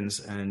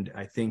weapons. And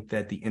I think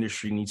that the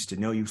industry needs to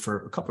know you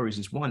for a couple of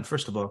reasons. One,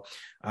 first of all,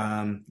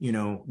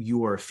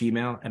 you are a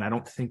female, and I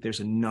don't think there's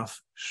enough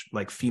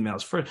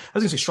females. I was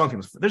going to say strong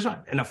females. There's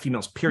not enough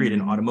females, period,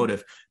 in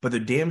automotive, but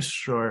there damn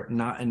sure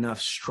not enough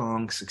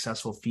strong,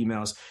 successful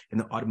females in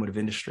the automotive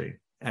industry.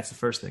 That's the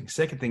first thing.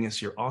 Second thing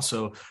is you're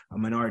also a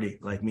minority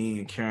like me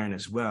and Karen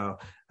as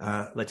well,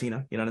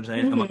 Latina, you know what I'm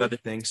saying? Among other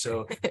things.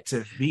 So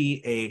to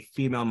be a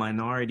female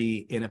minority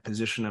in a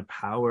position of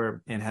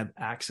power and have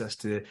access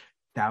to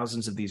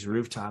thousands of these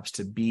rooftops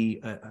to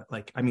be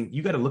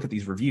you got to look at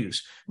these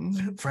reviews.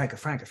 Franca.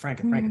 I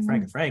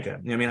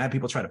have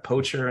people try to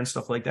poach her and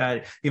stuff like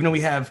that. Even though we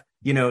have,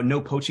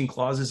 no poaching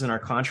clauses in our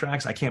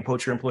contracts, I can't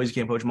poach your employees, you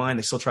can't poach mine.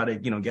 They still try to,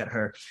 get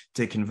her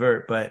to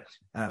convert. But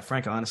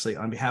Franca, honestly,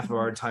 on behalf of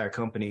our entire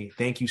company,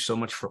 thank you so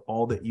much for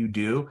all that you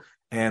do.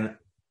 And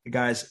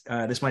guys,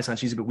 this might sound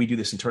cheesy, but we do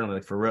this internally,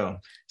 for real.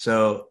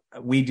 So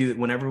we do,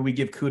 whenever we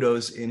give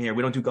kudos in here,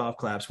 we don't do golf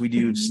claps, we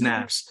do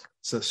snaps.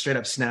 So straight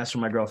up snaps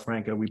from my girl,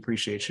 Franca. We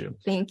appreciate you.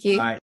 Thank you.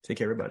 All right. Take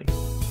care, everybody.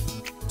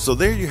 So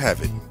there you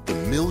have it, the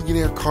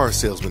Millionaire Car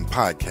Salesman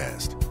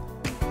Podcast.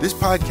 This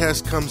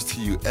podcast comes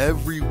to you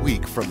every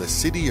week from the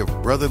city of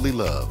brotherly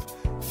love,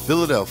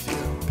 Philadelphia,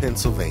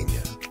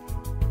 Pennsylvania.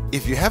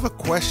 If you have a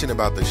question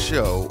about the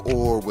show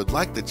or would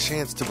like the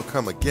chance to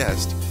become a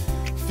guest,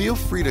 feel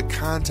free to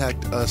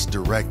contact us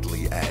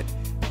directly at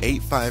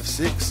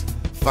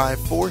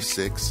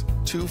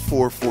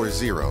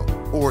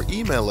 856-546-2440 or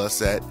email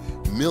us at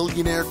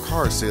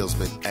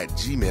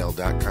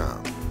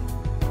millionairecarsalesman@gmail.com.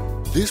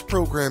 This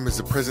program is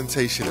a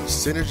presentation of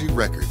Synergy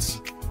Records,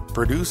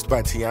 produced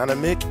by Tiana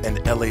Mick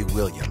and L.A.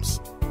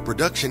 Williams.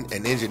 Production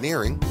and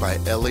engineering by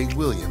L.A.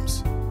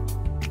 Williams.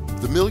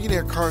 The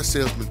Millionaire Car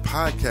Salesman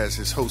Podcast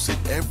is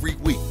hosted every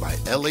week by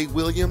L.A.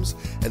 Williams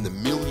and the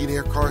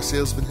Millionaire Car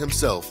Salesman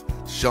himself,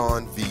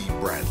 Sean V.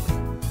 Bradley.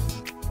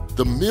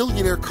 The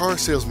Millionaire Car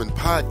Salesman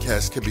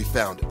Podcast can be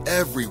found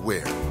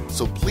everywhere,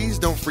 so please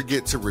don't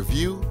forget to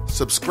review,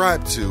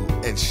 subscribe to,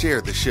 and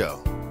share the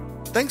show.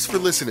 Thanks for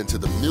listening to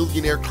the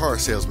Millionaire Car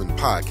Salesman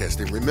Podcast,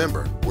 and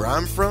remember, where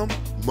I'm from,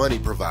 money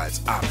provides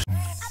options.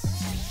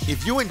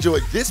 If you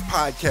enjoyed this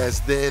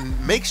podcast, then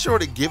make sure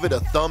to give it a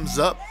thumbs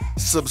up,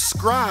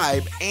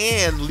 subscribe,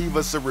 and leave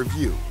us a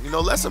review.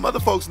 Let some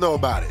other folks know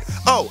about it.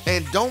 Oh,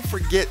 and don't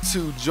forget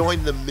to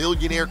join the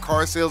Millionaire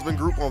Car Salesman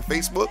group on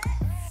Facebook.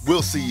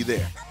 We'll see you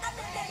there.